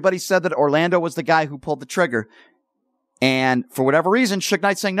 everybody said that Orlando was the guy who pulled the trigger. And for whatever reason, Suge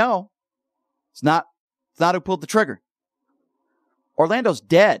Knight's saying, no, it's not who pulled the trigger. Orlando's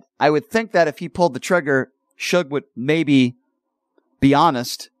dead. I would think that if he pulled the trigger, Suge would maybe be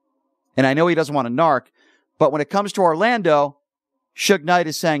honest. And I know he doesn't want to narc, but when it comes to Orlando, Suge Knight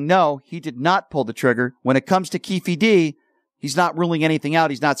is saying, no, he did not pull the trigger. When it comes to Keefe D, he's not ruling anything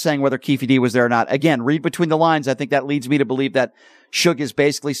out. He's not saying whether Keefe D was there or not. Again, read between the lines. I think that leads me to believe that Suge is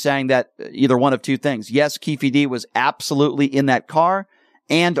basically saying that either one of 2 things. Yes, Keefe D was absolutely in that car,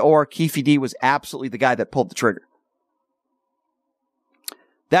 and or Keefe D was absolutely the guy that pulled the trigger.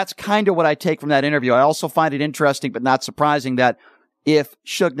 That's kind of what I take from that interview. I also find it interesting but not surprising that if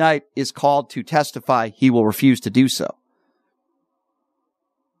Suge Knight is called to testify, he will refuse to do so.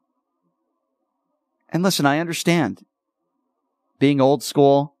 And listen, I understand being old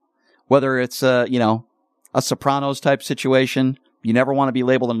school, whether it's a Sopranos type situation. You never want to be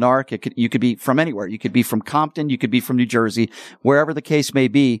labeled a narc. You could be from anywhere. You could be from Compton. You could be from New Jersey. Wherever the case may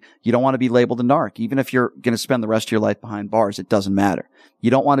be, you don't want to be labeled a narc. Even if you're going to spend the rest of your life behind bars, it doesn't matter.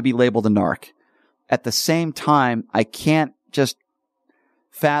 You don't want to be labeled a narc. At the same time, I can't just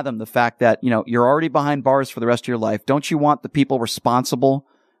fathom the fact that, you're already behind bars for the rest of your life. Don't you want the people responsible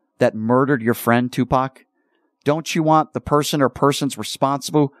that murdered your friend Tupac? Don't you want the person or persons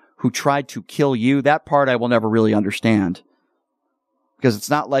responsible who tried to kill you? That part I will never really understand. Because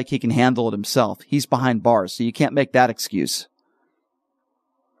it's not like he can handle it himself. He's behind bars, so you can't make that excuse.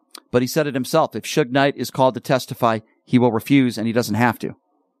 But he said it himself. If Suge Knight is called to testify, he will refuse, and he doesn't have to.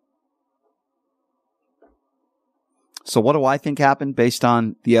 So what do I think happened based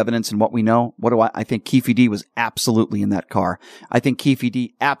on the evidence and what we know? I think Keefe D was absolutely in that car. I think Keefe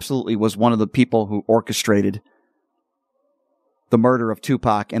D absolutely was one of the people who orchestrated the murder of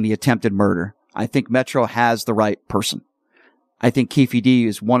Tupac and the attempted murder. I think Metro has the right person. I think Keefe D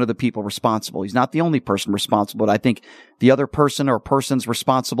is one of the people responsible. He's not the only person responsible, but I think the other person or persons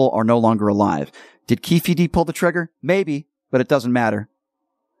responsible are no longer alive. Did Keefe D pull the trigger? Maybe, but it doesn't matter.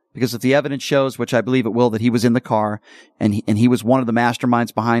 Because if the evidence shows, which I believe it will, that he was in the car and he was one of the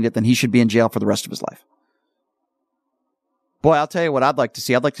masterminds behind it, then he should be in jail for the rest of his life. Boy, I'll tell you what I'd like to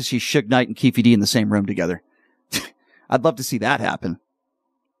see. I'd like to see Suge Knight and Keefe D in the same room together. I'd love to see that happen.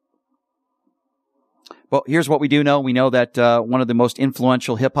 Well, here's what we do know. We know that one of the most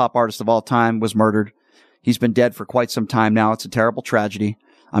influential hip-hop artists of all time was murdered. He's been dead for quite some time now. It's a terrible tragedy.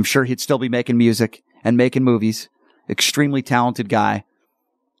 I'm sure he'd still be making music and making movies. Extremely talented guy.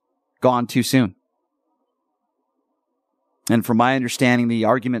 Gone too soon. And from my understanding, the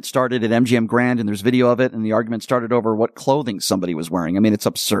argument started at MGM Grand, and there's video of it, and the argument started over what clothing somebody was wearing. I mean, it's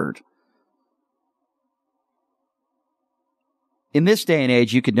absurd. In this day and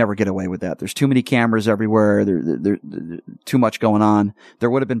age, you could never get away with that. There's too many cameras everywhere. There's too much going on. There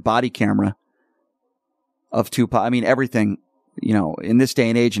would have been body camera of Tupac. I mean, everything, in this day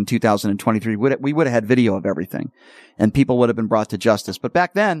and age in 2023, we would have had video of everything and people would have been brought to justice. But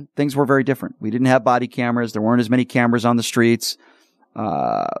back then, things were very different. We didn't have body cameras. There weren't as many cameras on the streets.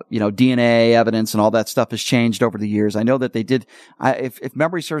 DNA evidence and all that stuff has changed over the years. I know that they did. If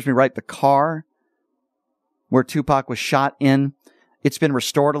memory serves me right, the car where Tupac was shot in, it's been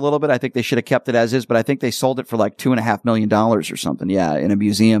restored a little bit. I think they should have kept it as is, but I think they sold it for like $2.5 million or something. Yeah, in a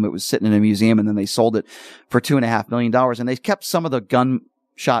museum. It was sitting in a museum, and then they sold it for $2.5 million. And they kept some of the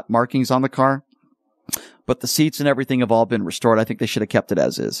gunshot markings on the car, but the seats and everything have all been restored. I think they should have kept it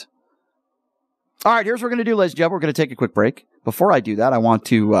as is. All right, here's what we're going to do, ladies and gentlemen. We're going to take a quick break. Before I do that, I want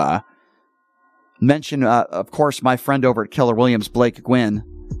to mention, of course, my friend over at Keller Williams, Blake Gwynn.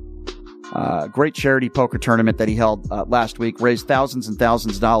 Great charity poker tournament that he held last week. Raised thousands and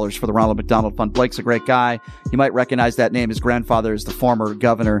thousands of dollars for the Ronald McDonald Fund. Blake's a great guy. You might recognize that name. His grandfather is the former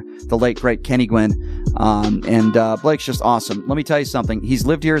governor, the late, great Kenny Gwynn. And Blake's just awesome. Let me tell you something. He's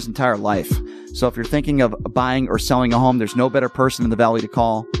lived here his entire life. So if you're thinking of buying or selling a home, there's no better person in the Valley to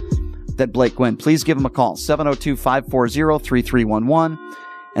call than Blake Gwynn. Please give him a call, 702-540-3311.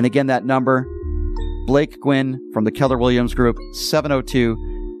 And again, that number, Blake Gwynn from the Keller Williams Group,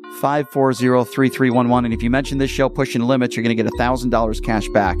 702-540-3311. And if you mention this show, Pushing the Limits, you're going to get $1,000 cash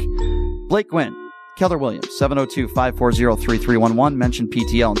back. Blake Gwynn, Keller Williams, 702-540-3311. Mention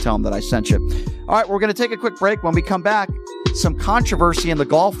PTL and tell them that I sent you. All right, we're going to take a quick break. When we come back, some controversy in the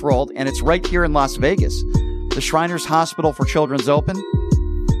golf world, and it's right here in Las Vegas. The Shriners Hospital for Children's Open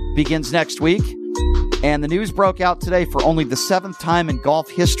begins next week, and the news broke out today for only the 7th time in golf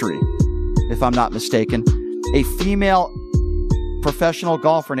history, if I'm not mistaken. A female professional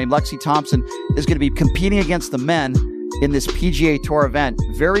golfer named Lexi Thompson is going to be competing against the men in this PGA Tour event.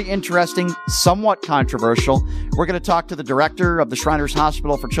 Very interesting, somewhat controversial. We're going to talk to the director of the Shriners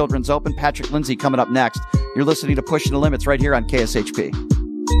Hospital for Children's Open, Patrick Lindsay, coming up next. You're listening to Pushing the Limits right here on KSHP.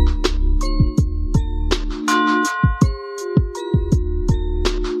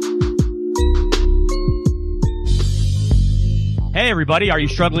 Hey everybody, are you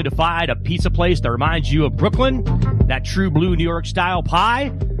struggling to find a pizza place that reminds you of Brooklyn? That true blue New York style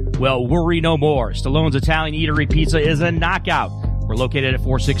pie? Well, worry no more. Stallone's Italian Eatery Pizza is a knockout. We're located at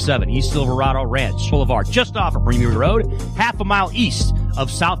 467 East Silverado Ranch Boulevard, just off of Premier Road, half a mile east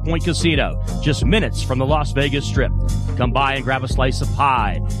of South Point Casino, just minutes from the Las Vegas Strip. Come by and grab a slice of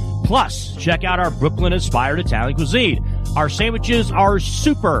pie. Plus, check out our Brooklyn-inspired Italian cuisine. Our sandwiches are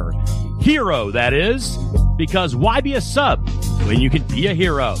super. Hero, that is. Because why be a sub when you can be a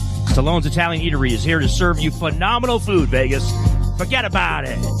hero? Stallone's Italian Eatery is here to serve you phenomenal food, Vegas. Forget about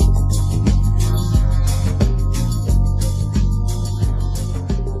it.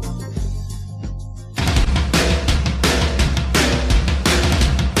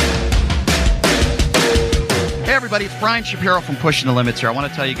 Hey everybody, it's Brian Shapiro from Pushing the Limits here. I want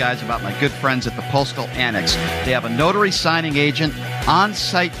to tell you guys about my good friends at the Postal Annex. They have a notary signing agent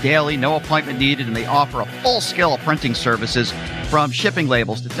on-site daily, no appointment needed, and they offer a full scale of printing services from shipping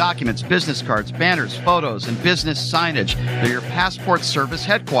labels to documents, business cards, banners, photos, and business signage. They're your passport service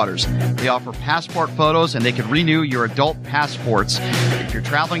headquarters. They offer passport photos, and they can renew your adult passports. If you're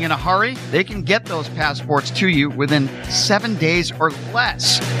traveling in a hurry, they can get those passports to you within 7 days or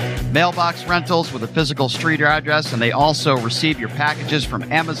less. Mailbox rentals with a physical street address, and they also receive your packages from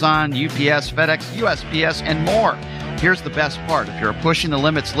Amazon, UPS, FedEx, USPS, and more. Here's the best part. If you're a Pushing the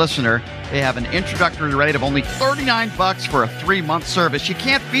Limits listener, they have an introductory rate of only $39 for a 3-month service. You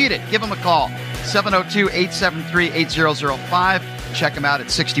can't beat it. Give them a call, 702-873-8005. Check them out at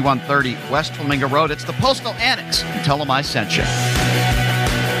 6130 West Flamingo Road. It's the Postal Annex. And tell them I sent you.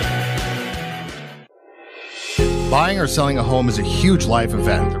 Buying or selling a home is a huge life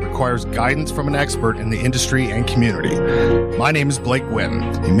event that requires guidance from an expert in the industry and community. My name is Blake Gwynn.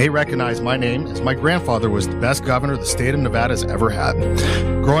 You may recognize my name as my grandfather was the best governor the state of Nevada has ever had.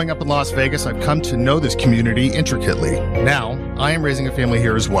 Growing up in Las Vegas, I've come to know this community intricately. Now, I am raising a family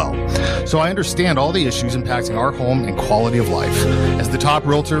here as well. So I understand all the issues impacting our home and quality of life. As the top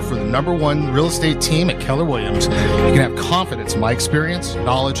realtor for the #1 real estate team at Keller Williams, you can have confidence in my experience,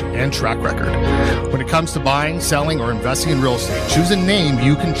 knowledge, and track record. When it comes to buying, selling, or investing in real estate, choose a name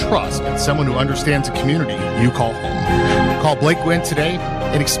you can trust and someone who understands the community you call home. Call Blake Gwynn today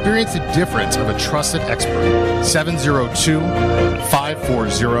and experience the difference of a trusted expert.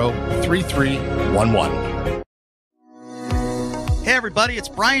 702-540-3311. Hey everybody, it's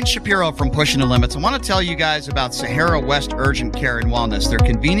Brian Shapiro from Pushing the Limits. I want to tell you guys about Sahara West Urgent Care and Wellness. They're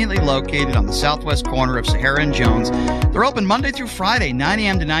conveniently located on the southwest corner of Sahara and Jones. They're open Monday through Friday, 9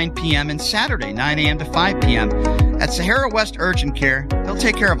 a.m. to 9 p.m. and Saturday, 9 a.m. to 5 p.m. At Sahara West Urgent Care, they'll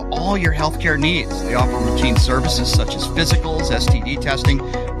take care of all your healthcare needs. They offer routine services such as physicals, STD testing,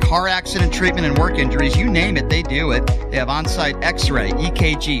 car accident treatment, and work injuries. You name it, they do it. They have on-site x-ray,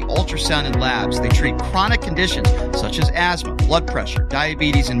 EKG, ultrasound, and labs. They treat chronic conditions such as asthma, blood pressure,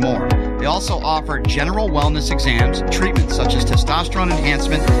 diabetes, and more. They also offer general wellness exams, treatments such as testosterone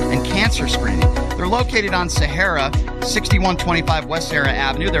enhancement, and cancer screening. They're located on Sahara, 6125 West Sahara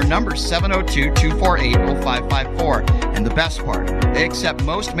Avenue. Their number is 702-248-0554. And the best part, they accept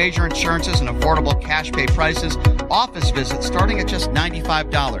most major insurances and affordable cash pay prices, office visits starting at just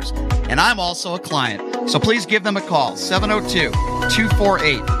 $95. And I'm also a client, so please give them a call,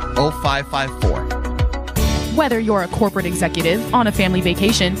 702-248-0554. Whether you're a corporate executive, on a family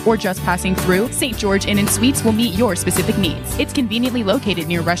vacation, or just passing through, St. George Inn & Suites will meet your specific needs. It's conveniently located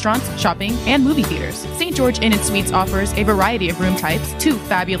near restaurants, shopping, and movie theaters. St. George Inn & Suites offers a variety of room types, 2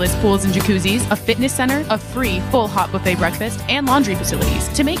 fabulous pools and jacuzzis, a fitness center, a free full hot buffet breakfast, and laundry facilities.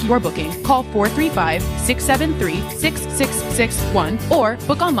 To make your booking, call 435-673-6661 or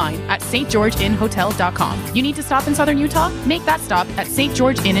book online at stgeorgeinnhotel.com. You need to stop in Southern Utah? Make that stop at St.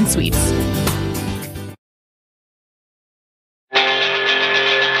 George Inn & Suites.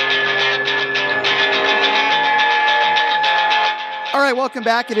 All right, welcome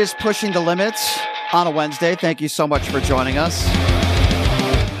back. It is Pushing the Limits on a Wednesday. Thank you so much for joining us.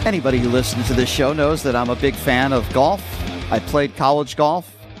 Anybody who listens to this show knows that I'm a big fan of golf. I played college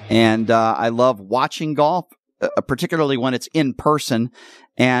golf, and I love watching golf, particularly when it's in person.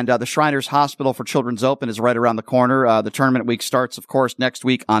 And the Shriners Hospital for Children's Open is right around the corner. The tournament week starts, of course, next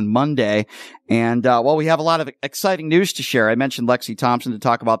week on Monday. And, well, we have a lot of exciting news to share. I mentioned Lexi Thompson to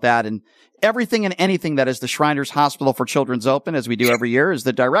talk about that. And everything and anything that is the Shriners Hospital for Children's Open, as we do every year, is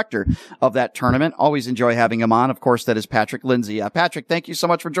the director of that tournament. Always enjoy having him on. Of course, that is Patrick Lindsay. Patrick, thank you so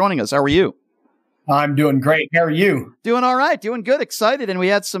much for joining us. How are you? I'm doing great. How are you? Doing all right. Doing good. Excited. And we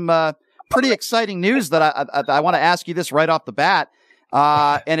had some pretty exciting news that I want to ask you this right off the bat.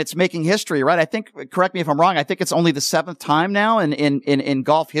 And it's making history, right? I think, correct me if I'm wrong, I think it's only the 7th time now in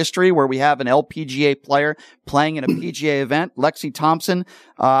golf history where we have an LPGA player playing in a PGA event. Lexi Thompson,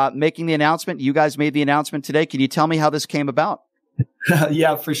 making the announcement. You guys made the announcement today. Can you tell me how this came about?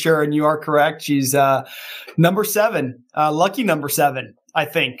 Yeah, for sure. And you are correct. She's, number 7, lucky number 7, I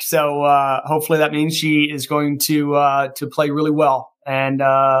think. So, hopefully that means she is going to play really well. And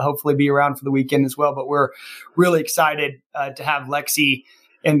hopefully be around for the weekend as well. But we're really excited to have Lexi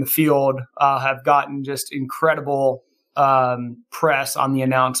in the field. Have gotten just incredible press on the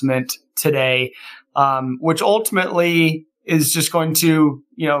announcement today, which ultimately is just going to,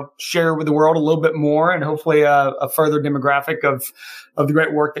 share with the world a little bit more and hopefully a further demographic of the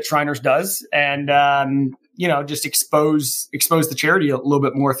great work that Shriners does. And just expose the charity a little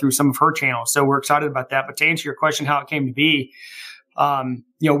bit more through some of her channels. So we're excited about that. But to answer your question, how it came to be.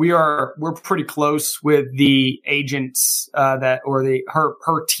 We're pretty close with the agents,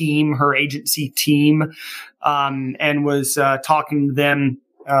 her team, her agency team, and was, talking to them,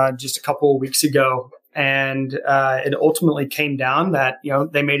 just a couple of weeks ago. And, it ultimately came down that,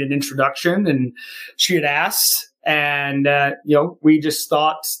 they made an introduction and she had asked. And, we just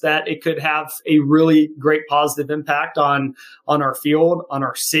thought that it could have a really great positive impact on our field, on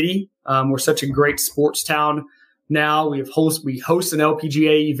our city. We're such a great sports town. Now we host an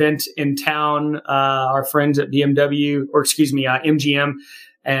LPGA event in town. Our friends at MGM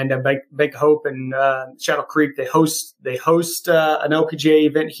and Big Hope and Shadow Creek, they host an LPGA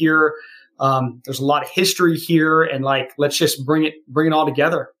event here. There's a lot of history here, and let's just bring it all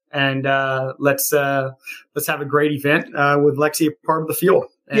together, and let's have a great event with Lexi a part of the field.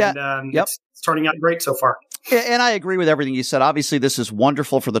 And it's turning out great so far. And I agree with everything you said. Obviously, this is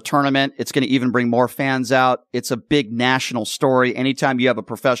wonderful for the tournament. It's going to even bring more fans out. It's a big national story. Anytime you have a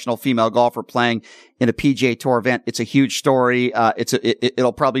professional female golfer playing in a PGA Tour event, it's a huge story.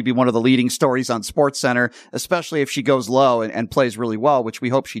 It'll probably be one of the leading stories on SportsCenter, especially if she goes low and plays really well, which we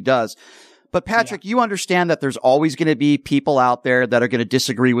hope she does. But Patrick, you understand that there's always going to be people out there that are going to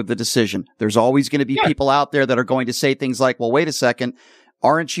disagree with the decision. There's always going to be people out there that are going to say things like, well, wait a second.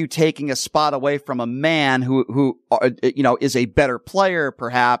 Aren't you taking a spot away from a man who is a better player,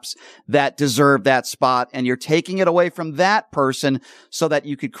 perhaps, that deserved that spot? And you're taking it away from that person so that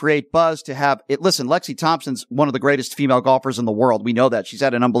you could create buzz to have it. Listen, Lexi Thompson's one of the greatest female golfers in the world. We know that. She's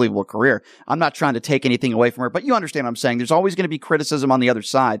had an unbelievable career. I'm not trying to take anything away from her, but you understand what I'm saying. There's always going to be criticism on the other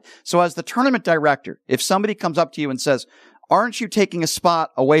side. So as the tournament director, if somebody comes up to you and says, aren't you taking a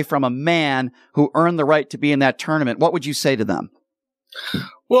spot away from a man who earned the right to be in that tournament, what would you say to them?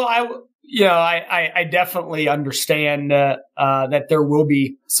 Well, I definitely understand that there will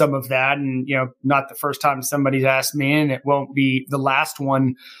be some of that, and not the first time somebody's asked me, and it won't be the last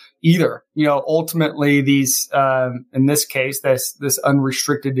one either. Ultimately, these in this case, this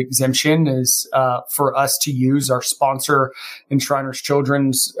unrestricted exemption is for us to use, our sponsor in Shriners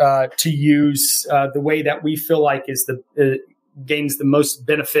Children's to use the way that we feel like is gains the most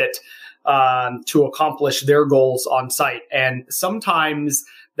benefit to accomplish their goals on site. And sometimes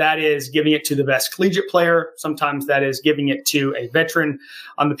that is giving it to the best collegiate player. Sometimes that is giving it to a veteran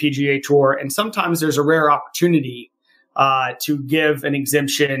on the PGA Tour. And sometimes there's a rare opportunity to give an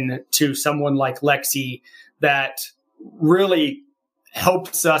exemption to someone like Lexi that really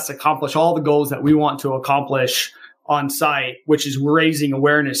helps us accomplish all the goals that we want to accomplish on site, which is raising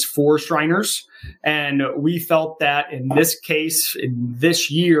awareness for Shriners. And we felt that in this case, in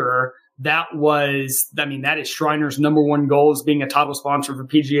this year, that is Shriners' number one goal, is being a title sponsor for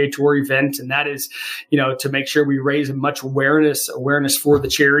PGA Tour event. And that is, to make sure we raise as much awareness for the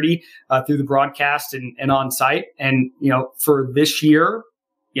charity through the broadcast and on site. And, for this year,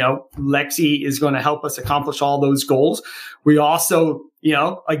 Lexi is going to help us accomplish all those goals. We also,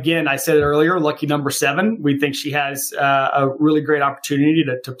 again, I said it earlier, lucky number 7. We think she has a really great opportunity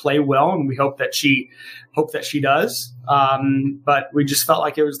to play well, and we hope that she does. But we just felt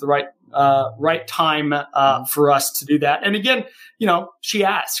like it was the right time for us to do that. And again, she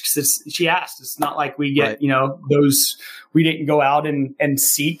asked. It's not like we get, those. We didn't go out and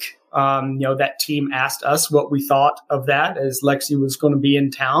seek. That team asked us what we thought of that, as Lexi was going to be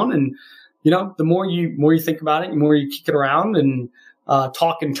in town. And, the more you think about it, the more you kick it around and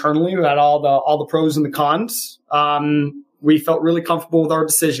talk internally about all the pros and the cons, we felt really comfortable with our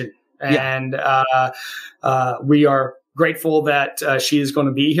decision. And we are grateful that she is going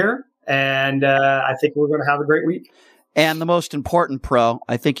to be here. And I think we're going to have a great week. And the most important pro,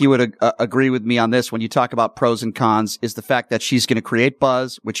 I think you would agree with me on this when you talk about pros and cons, is the fact that she's going to create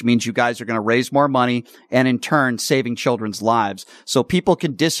buzz, which means you guys are going to raise more money and in turn saving children's lives. So people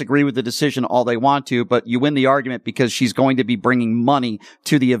can disagree with the decision all they want to, but you win the argument because she's going to be bringing money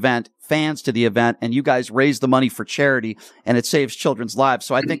to the event, fans to the event, and you guys raise the money for charity and it saves children's lives.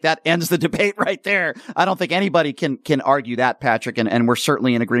 So I think that ends the debate right there. I don't think anybody can argue that, Patrick, and we're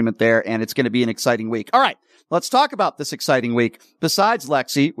certainly in agreement there, and it's going to be an exciting week. All right. Let's talk about this exciting week. Besides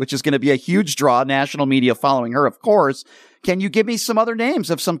Lexi, which is going to be a huge draw, national media following her, of course, can you give me some other names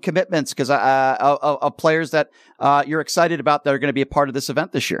of some commitments of players that you're excited about that are going to be a part of this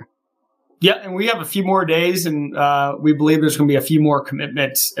event this year? Yeah, and we have a few more days, and we believe there's going to be a few more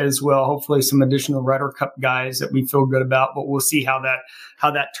commitments as well. Hopefully some additional Ryder Cup guys that we feel good about, but we'll see how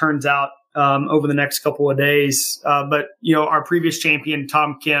that turns out over the next couple of days. But, our previous champion,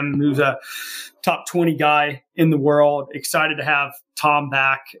 Tom Kim, who's a top 20 guy in the world, excited to have Tom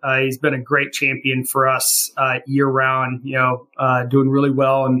back. He's been a great champion for us year round, doing really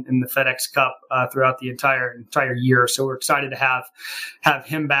well in the FedEx Cup throughout the entire year. So we're excited to have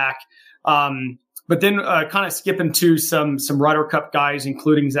him back. But then kind of skipping to some Ryder Cup guys,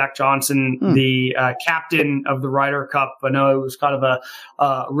 including Zach Johnson, the captain of the Ryder Cup. I know it was kind of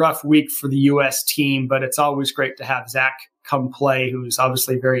a rough week for the U.S. team, but it's always great to have Zach come play, who's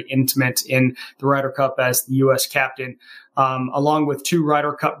obviously very intimate in the Ryder Cup as the U.S. captain, along with 2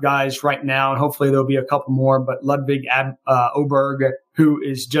 Ryder Cup guys right now, and hopefully there'll be a couple more. But Ludwig Oberg, who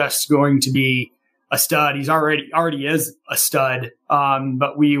is just going to be a stud. He's already is a stud.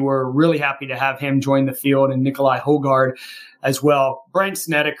 But we were really happy to have him join the field, and Nikolai Hogard as well. Brian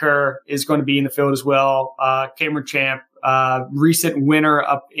Snedeker is going to be in the field as well. Cameron Champ, recent winner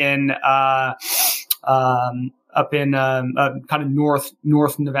up in kind of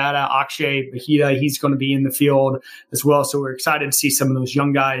North Nevada, Akshay Bahita. He's going to be in the field as well. So we're excited to see some of those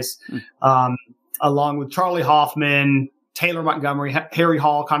young guys, along with Charlie Hoffman, Taylor Montgomery, Harry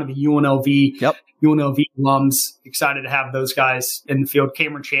Hall, kind of the UNLV alums. Excited to have those guys in the field.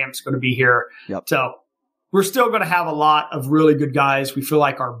 Cameron Champ's going to be here. So we're still going to have a lot of really good guys. We feel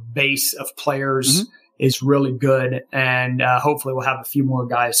like our base of players is really good, and hopefully we'll have a few more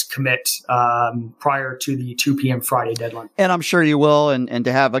guys commit prior to the 2 p.m. Friday deadline. And I'm sure you will, and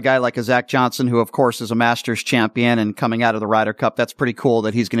to have a guy like a Zach Johnson, who of course is a Masters champion and coming out of the Ryder Cup, that's pretty cool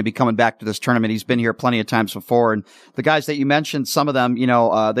that he's going to be coming back to this tournament. He's been here plenty of times before, and the guys that you mentioned, some of them,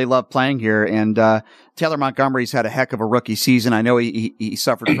 they love playing here, and Taylor Montgomery's had a heck of a rookie season. I know he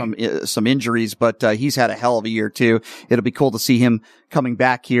suffered from some injuries, but he's had a hell of a year too. It'll be cool to see him coming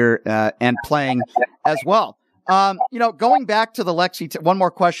back here and playing as well. Going back to the one more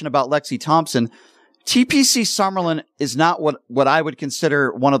question about Lexi Thompson. TPC Summerlin is not what I would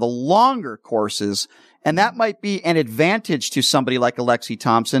consider one of the longer courses, and that might be an advantage to somebody like a Lexi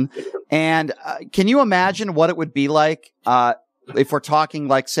Thompson. And can you imagine what it would be like if we're talking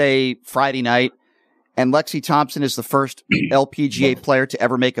like, say, Friday night, and Lexi Thompson is the first LPGA player to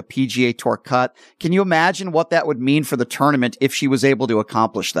ever make a PGA Tour cut? Can you imagine what that would mean for the tournament if she was able to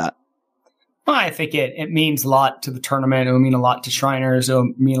accomplish that? Well, I think it means a lot to the tournament. It will mean a lot to Shriners. It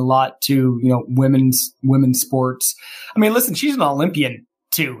will mean a lot to, women's sports. I mean, listen, she's an Olympian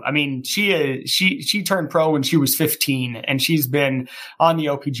too. I mean, she turned pro when she was 15, and she's been on the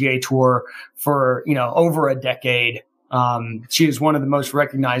LPGA Tour for, over a decade. She is one of the most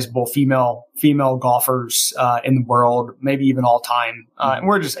recognizable female golfers in the world, maybe even all time. And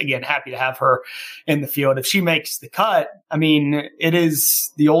we're just, again, happy to have her in the field. If she makes the cut, I mean, it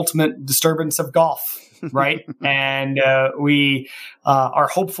is the ultimate disturbance of golf. right? And we are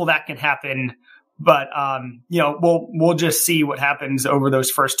hopeful that can happen. But, we'll just see what happens over those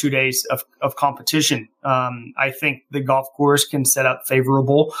first 2 days of competition. I think the golf course can set up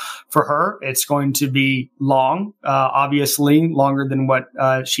favorable for her. It's going to be long, obviously longer than what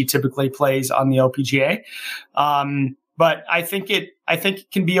she typically plays on the LPGA. But I think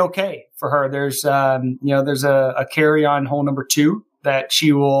it can be okay for her. There's a carry on hole number 2 that she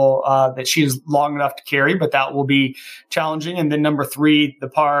is long enough to carry, but that will be challenging. And then number 3, the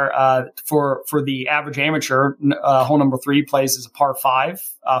par, for the average amateur, hole number 3 plays as a par 5,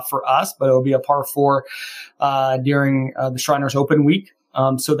 for us, but it'll be a par 4, during, the Shriners Open week.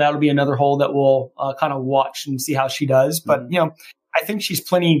 So that'll be another hole that we'll, kind of watch and see how she does. But, I think she's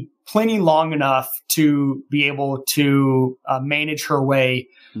plenty long enough to be able to, manage her way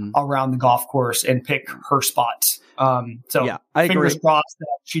around the golf course and pick her spots. I fingers crossed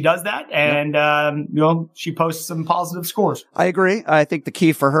that she does that and, she posts some positive scores. I agree. I think the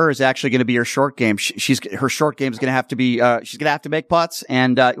key for her is actually going to be her short game. Her short game is going to have to be, she's going to have to make putts.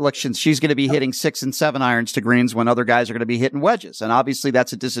 And, look, she's going to be hitting 6 and 7 irons to greens when other guys are going to be hitting wedges. And obviously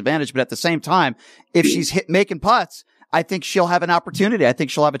that's a disadvantage. But at the same time, if she's making putts, I think she'll have an opportunity. I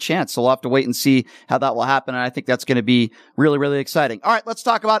think she'll have a chance. So we'll have to wait and see how that will happen. And I think that's going to be really, really exciting. All right, let's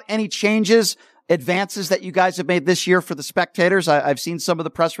talk about any changes, advances that you guys have made this year for the spectators. I've seen some of the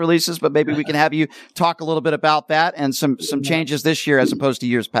press releases, but maybe we can have you talk a little bit about that and some changes this year as opposed to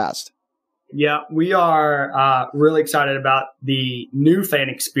years past. Yeah, we are really excited about the new fan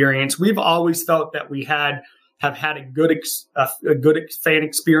experience. We've always felt that we have had a good fan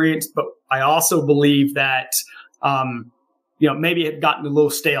experience, but I also believe that maybe it had gotten a little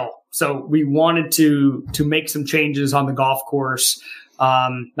stale. So we wanted to make some changes on the golf course,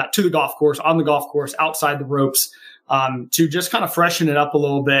 not to the golf course, on the golf course, outside the ropes, to just kind of freshen it up a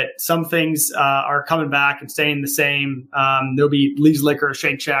little bit. Some things are coming back and staying the same. There'll be Lee's Liquor,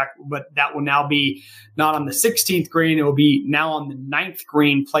 Shake Shack, but that will now be not on the 16th green. It will be now on the 9th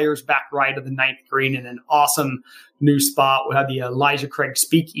green, players back right of the 9th green, and an awesome new spot. We'll have the Elijah Craig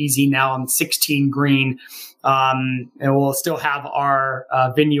Speakeasy now on the 16th green. And we'll still have our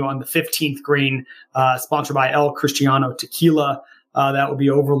venue on the 15th green, sponsored by El Cristiano Tequila. That will be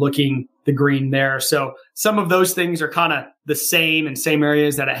overlooking the green there. So some of those things are kind of the same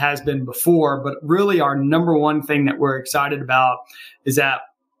areas that it has been before. But really our number one thing that we're excited about is that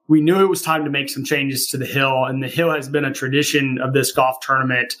we knew it was time to make some changes to the hill. And the hill has been a tradition of this golf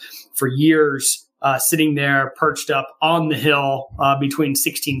tournament for years, sitting there perched up on the hill between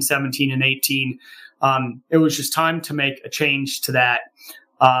 16, 17, and 18. It was just time to make a change to that.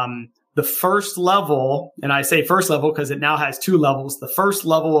 The first level, and I say first level because it now has 2 levels. The first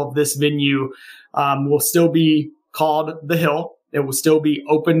level of this venue will still be called The Hill. It will still be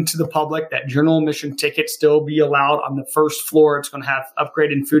open to the public. That general admission ticket still be allowed on the first floor. It's going to have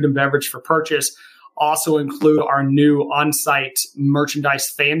upgraded food and beverage for purchase. Also include our new on-site merchandise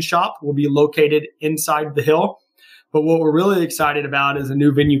fan shop will be located inside The Hill. But what we're really excited about is a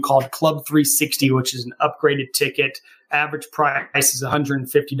new venue called Club 360, which is an upgraded ticket. Average price is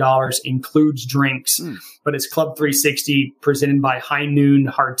 $150, includes drinks, but it's Club 360 presented by High Noon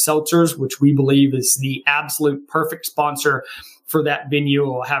Hard Seltzers, which we believe is the absolute perfect sponsor for that venue.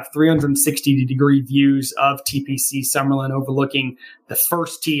 We'll have 360-degree views of TPC Summerlin overlooking the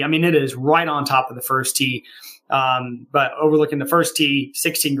first tee. I mean, it is right on top of the first tee. But overlooking the first tee,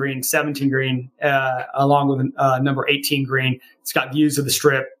 16 green, 17 green, along with number 18 green. It's got views of the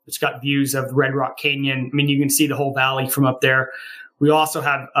Strip. It's got views of the Red Rock Canyon. I mean, you can see the whole valley from up there. We also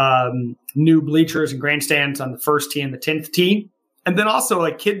have new bleachers and grandstands on the first tee and the 10th tee. And then also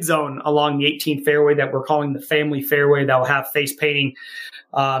a kid zone along the 18th fairway that we're calling the family fairway that will have face painting,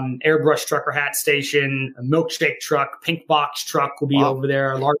 airbrush trucker hat station, a milkshake truck, pink box truck will be over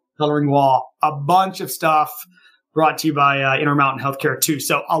there, a large coloring wall, a bunch of stuff brought to you by Intermountain Healthcare too.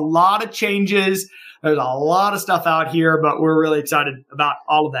 So a lot of changes. There's a lot of stuff out here, but we're really excited about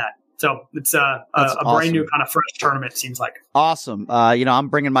all of that. So it's a brand new kind of fresh tournament, it seems like. Awesome. I'm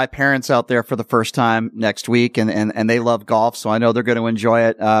bringing my parents out there for the first time next week and they love golf. So I know they're going to enjoy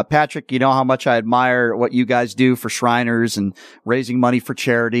it. Patrick, you know how much I admire what you guys do for Shriners and raising money for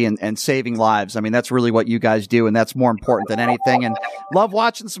charity and saving lives. I mean, that's really what you guys do. And that's more important than anything. And love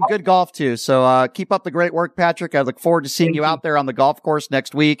watching some good golf too. So, keep up the great work, Patrick. I look forward to seeing you out there on the golf course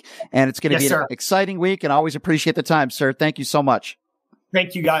next week. And it's going to be an exciting week and I always appreciate the time, sir. Thank you so much.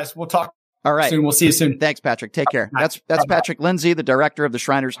 Thank you, guys. We'll talk all right soon. We'll see you soon. Thanks, Patrick. Take care. That's Patrick Lindsay, the director of the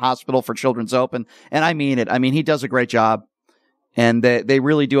Shriners Hospital for Children's Open. And I mean it. I mean, he does a great job and they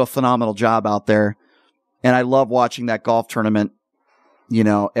really do a phenomenal job out there. And I love watching that golf tournament,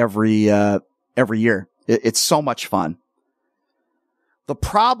 every year. It's so much fun. The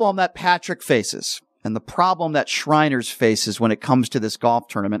problem that Patrick faces and the problem that Shriners faces when it comes to this golf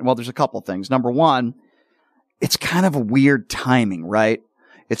tournament, well, there's a couple things. Number one, it's kind of a weird timing, right?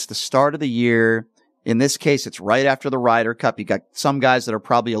 It's the start of the year. In this case, it's right after the Ryder Cup. You got some guys that are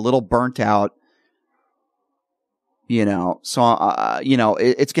probably a little burnt out, so,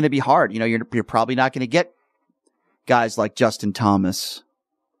 it's going to be hard. You're probably not going to get guys like Justin Thomas.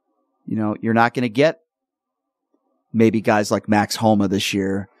 You're not going to get maybe guys like Max Homa this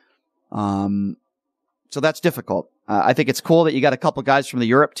year. So that's difficult. I think it's cool that you got a couple guys from the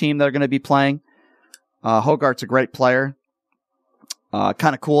Europe team that are going to be playing. Hogarth's a great player.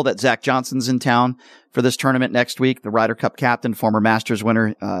 Kind of cool that Zach Johnson's in town for this tournament next week. The Ryder Cup captain, former Masters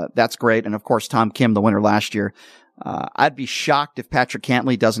winner. That's great. And of course, Tom Kim, the winner last year. I'd be shocked if Patrick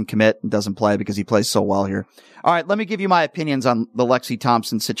Cantley doesn't commit and doesn't play because he plays so well here. All right, let me give you my opinions on the Lexi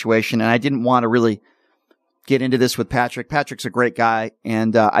Thompson situation. And I didn't want to really get into this with Patrick. Patrick's a great guy,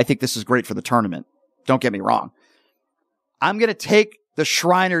 and I think this is great for the tournament. Don't get me wrong. I'm going to take the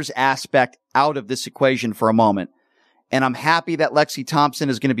Shriners aspect out of this equation for a moment. And I'm happy that Lexi Thompson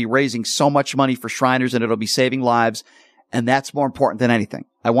is going to be raising so much money for Shriners and it'll be saving lives. And that's more important than anything.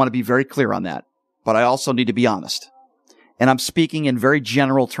 I want to be very clear on that. But I also need to be honest. And I'm speaking in very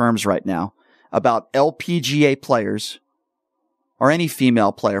general terms right now about LPGA players, or any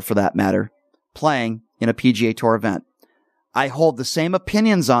female player for that matter, playing in a PGA Tour event. I hold the same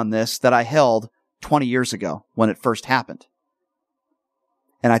opinions on this that I held 20 years ago when it first happened.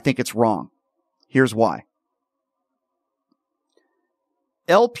 And I think it's wrong. Here's why.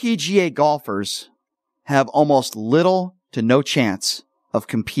 LPGA golfers have almost little to no chance of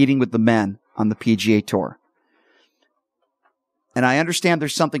competing with the men on the PGA Tour. And I understand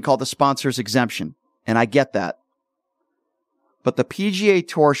there's something called the sponsor's exemption, and I get that. But the PGA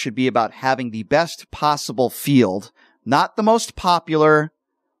Tour should be about having the best possible field, not the most popular,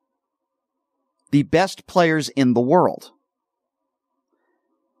 the best players in the world.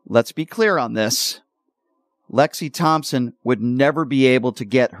 Let's be clear on this. Lexi Thompson would never be able to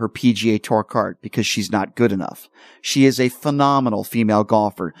get her PGA Tour card because she's not good enough. She is a phenomenal female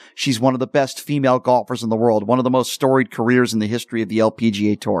golfer. She's one of the best female golfers in the world, one of the most storied careers in the history of the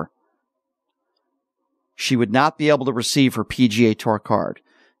LPGA Tour. She would not be able to receive her PGA Tour card.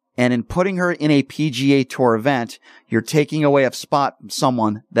 And in putting her in a PGA Tour event, you're taking away a spot from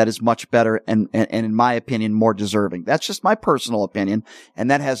someone that is much better and in my opinion, more deserving. That's just my personal opinion.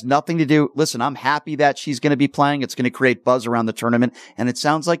 And that has nothing to do. Listen, I'm happy that she's going to be playing. It's going to create buzz around the tournament. And it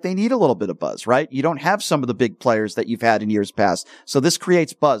sounds like they need a little bit of buzz, right? You don't have some of the big players that you've had in years past. So this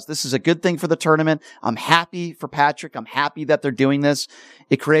creates buzz. This is a good thing for the tournament. I'm happy for Patrick. I'm happy that they're doing this.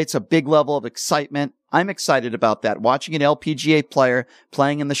 It creates a big level of excitement. I'm excited about that. Watching an LPGA player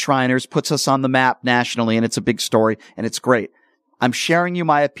playing in the Shriners puts us on the map nationally, and it's a big story, and it's great. I'm sharing you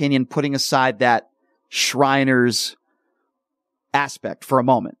my opinion, putting aside that Shriners aspect for a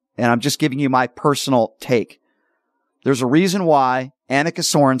moment, and I'm just giving you my personal take. There's a reason why Annika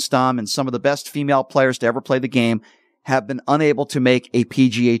Sorenstam and some of the best female players to ever play the game have been unable to make a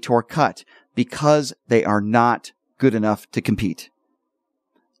PGA Tour cut because they are not good enough to compete.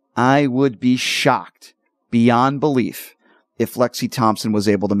 I would be shocked beyond belief if Lexi Thompson was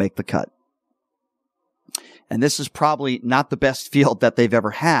able to make the cut. And this is probably not the best field that they've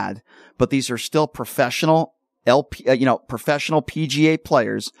ever had, but these are still professional professional PGA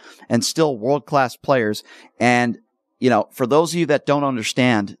players and still world-class players. And, for those of you that don't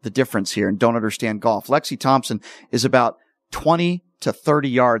understand the difference here and don't understand golf, Lexi Thompson is about 20 to 30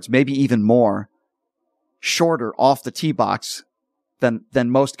 yards, maybe even more, shorter off the tee box than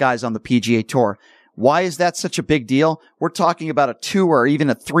most guys on the PGA Tour. Why is that such a big deal? We're talking about a 2 or even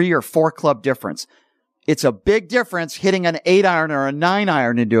a 3 or 4 club difference. It's a big difference hitting an 8-iron or a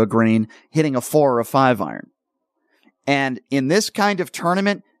 9-iron into a green, hitting a 4 or a 5-iron. And in this kind of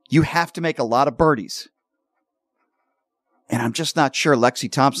tournament, you have to make a lot of birdies. And I'm just not sure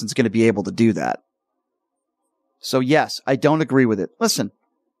Lexi Thompson's going to be able to do that. So yes, I don't agree with it. Listen,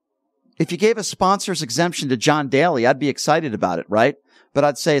 if you gave a sponsor's exemption to John Daly, I'd be excited about it, right? But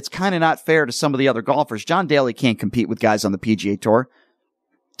I'd say it's kind of not fair to some of the other golfers. John Daly can't compete with guys on the PGA Tour.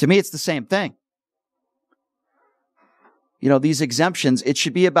 To me, it's the same thing. These exemptions, it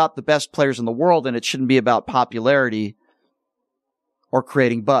should be about the best players in the world, and it shouldn't be about popularity or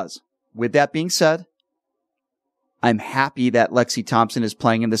creating buzz. With that being said, I'm happy that Lexi Thompson is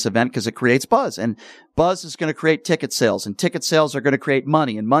playing in this event because it creates buzz, and buzz is going to create ticket sales, and ticket sales are going to create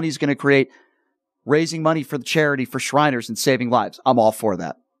money, and money is going to create raising money for the charity for Shriners and saving lives. I'm all for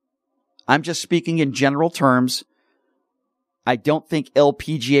that. I'm just speaking in general terms. I don't think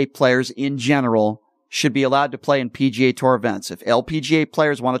LPGA players in general should be allowed to play in PGA Tour events. If LPGA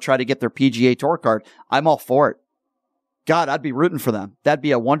players want to try to get their PGA Tour card, I'm all for it. God, I'd be rooting for them. That'd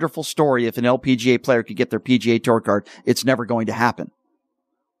be a wonderful story if an LPGA player could get their PGA Tour card. It's never going to happen.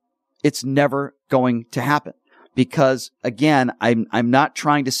 It's never going to happen. Because, again, I'm not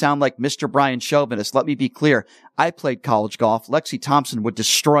trying to sound like Mr. Brian Chauvinist. Let me be clear. I played college golf. Lexi Thompson would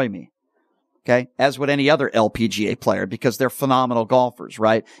destroy me. Okay, as would any other LPGA player, because they're phenomenal golfers,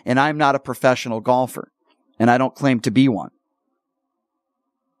 right? And I'm not a professional golfer, and I don't claim to be one.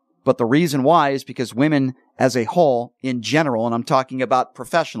 But the reason why is because women as a whole, in general, and I'm talking about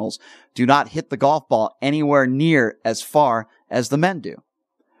professionals, do not hit the golf ball anywhere near as far as the men do.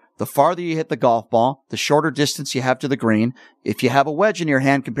 The farther you hit the golf ball, the shorter distance you have to the green. If you have a wedge in your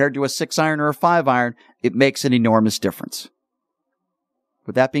hand compared to a 6-iron or a 5-iron, it makes an enormous difference.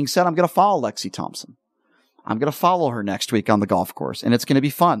 With that being said, I'm going to follow Lexi Thompson. I'm going to follow her next week on the golf course, and it's going to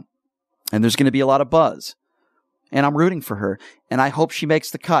be fun. And there's going to be a lot of buzz. And I'm rooting for her, and I hope she makes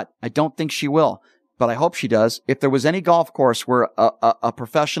the cut. I don't think she will, but I hope she does. If there was any golf course where a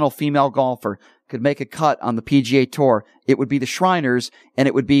professional female golfer could make a cut on the PGA Tour, it would be the Shriners, and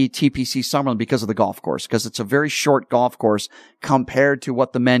it would be TPC Summerlin because of the golf course, because it's a very short golf course compared to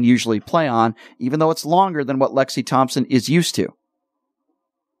what the men usually play on, even though it's longer than what Lexi Thompson is used to.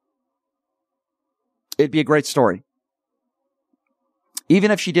 It'd be a great story. Even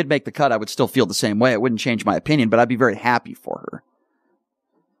if she did make the cut, I would still feel the same way. It wouldn't change my opinion, but I'd be very happy for her.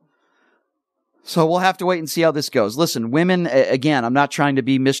 So we'll have to wait and see how this goes. Listen, women, again, I'm not trying to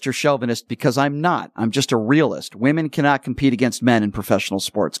be Mr. Chauvinist because I'm not. I'm just a realist. Women cannot compete against men in professional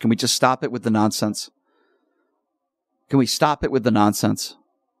sports. Can we just stop it with the nonsense? Can we stop it with the nonsense?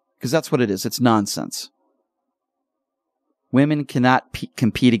 Because that's what it is. It's nonsense. Women cannot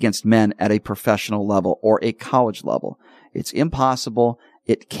compete against men at a professional level or a college level. It's impossible.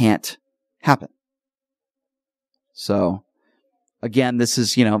 It can't happen. So, again, this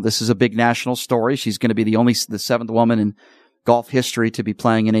is a big national story. She's going to be the seventh woman in golf history to be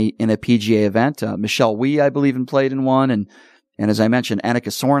playing in a PGA event. Michelle Wie, I believe, played in one, and as I mentioned, Annika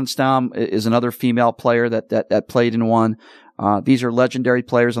Sorenstam is another female player that played in one. These are legendary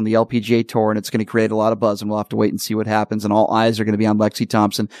players on the LPGA Tour, and it's going to create a lot of buzz, and we'll have to wait and see what happens, and all eyes are going to be on Lexi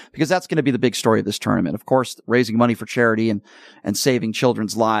Thompson, because that's going to be the big story of this tournament. Of course, raising money for charity and saving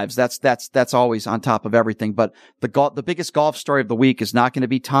children's lives, that's always on top of everything, but the biggest golf story of the week is not going to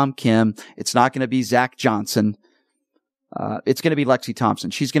be Tom Kim. It's not going to be Zach Johnson. It's going to be Lexi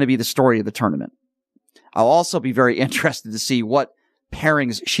Thompson. She's going to be the story of the tournament. I'll also be very interested to see what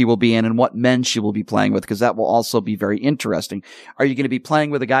pairings she will be in and what men she will be playing with, because that will also be very interesting. Are you going to be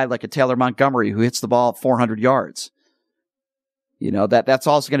playing with a guy like a Taylor Montgomery who hits the ball 400 yards? That's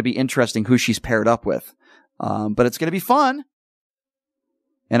also going to be interesting who she's paired up with. But it's going to be fun.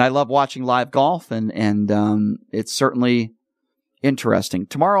 And I love watching live golf, and it's certainly interesting.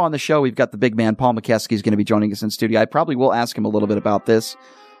 Tomorrow on the show, we've got the big man, Paul McKeskey, is going to be joining us in studio. I probably will ask him a little bit about this.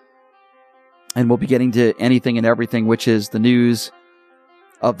 And we'll be getting to anything and everything, which is the news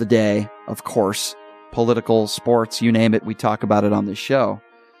of the day, of course, political, sports, you name it. We talk about it on this show.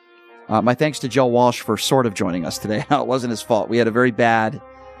 My thanks to Joe Walsh for sort of joining us today. It wasn't his fault. We had a very bad,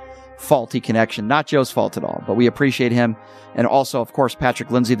 faulty connection. Not Joe's fault at all, but we appreciate him. And also, of course, Patrick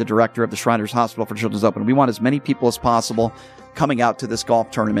Lindsay, the director of the Shriners Hospital for Children's Open. We want as many people as possible coming out to this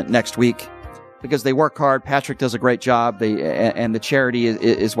golf tournament next week, because they work hard. Patrick does a great job. And the charity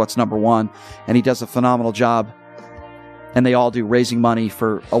is what's number one. And he does a phenomenal job. And they all do, raising money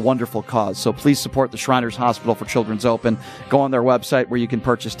for a wonderful cause. So please support the Shriners Hospital for Children's Open. Go on their website where you can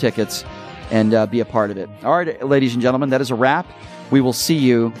purchase tickets and be a part of it. All right, ladies and gentlemen, that is a wrap. We will see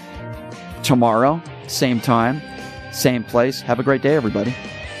you tomorrow, same time, same place. Have a great day, everybody.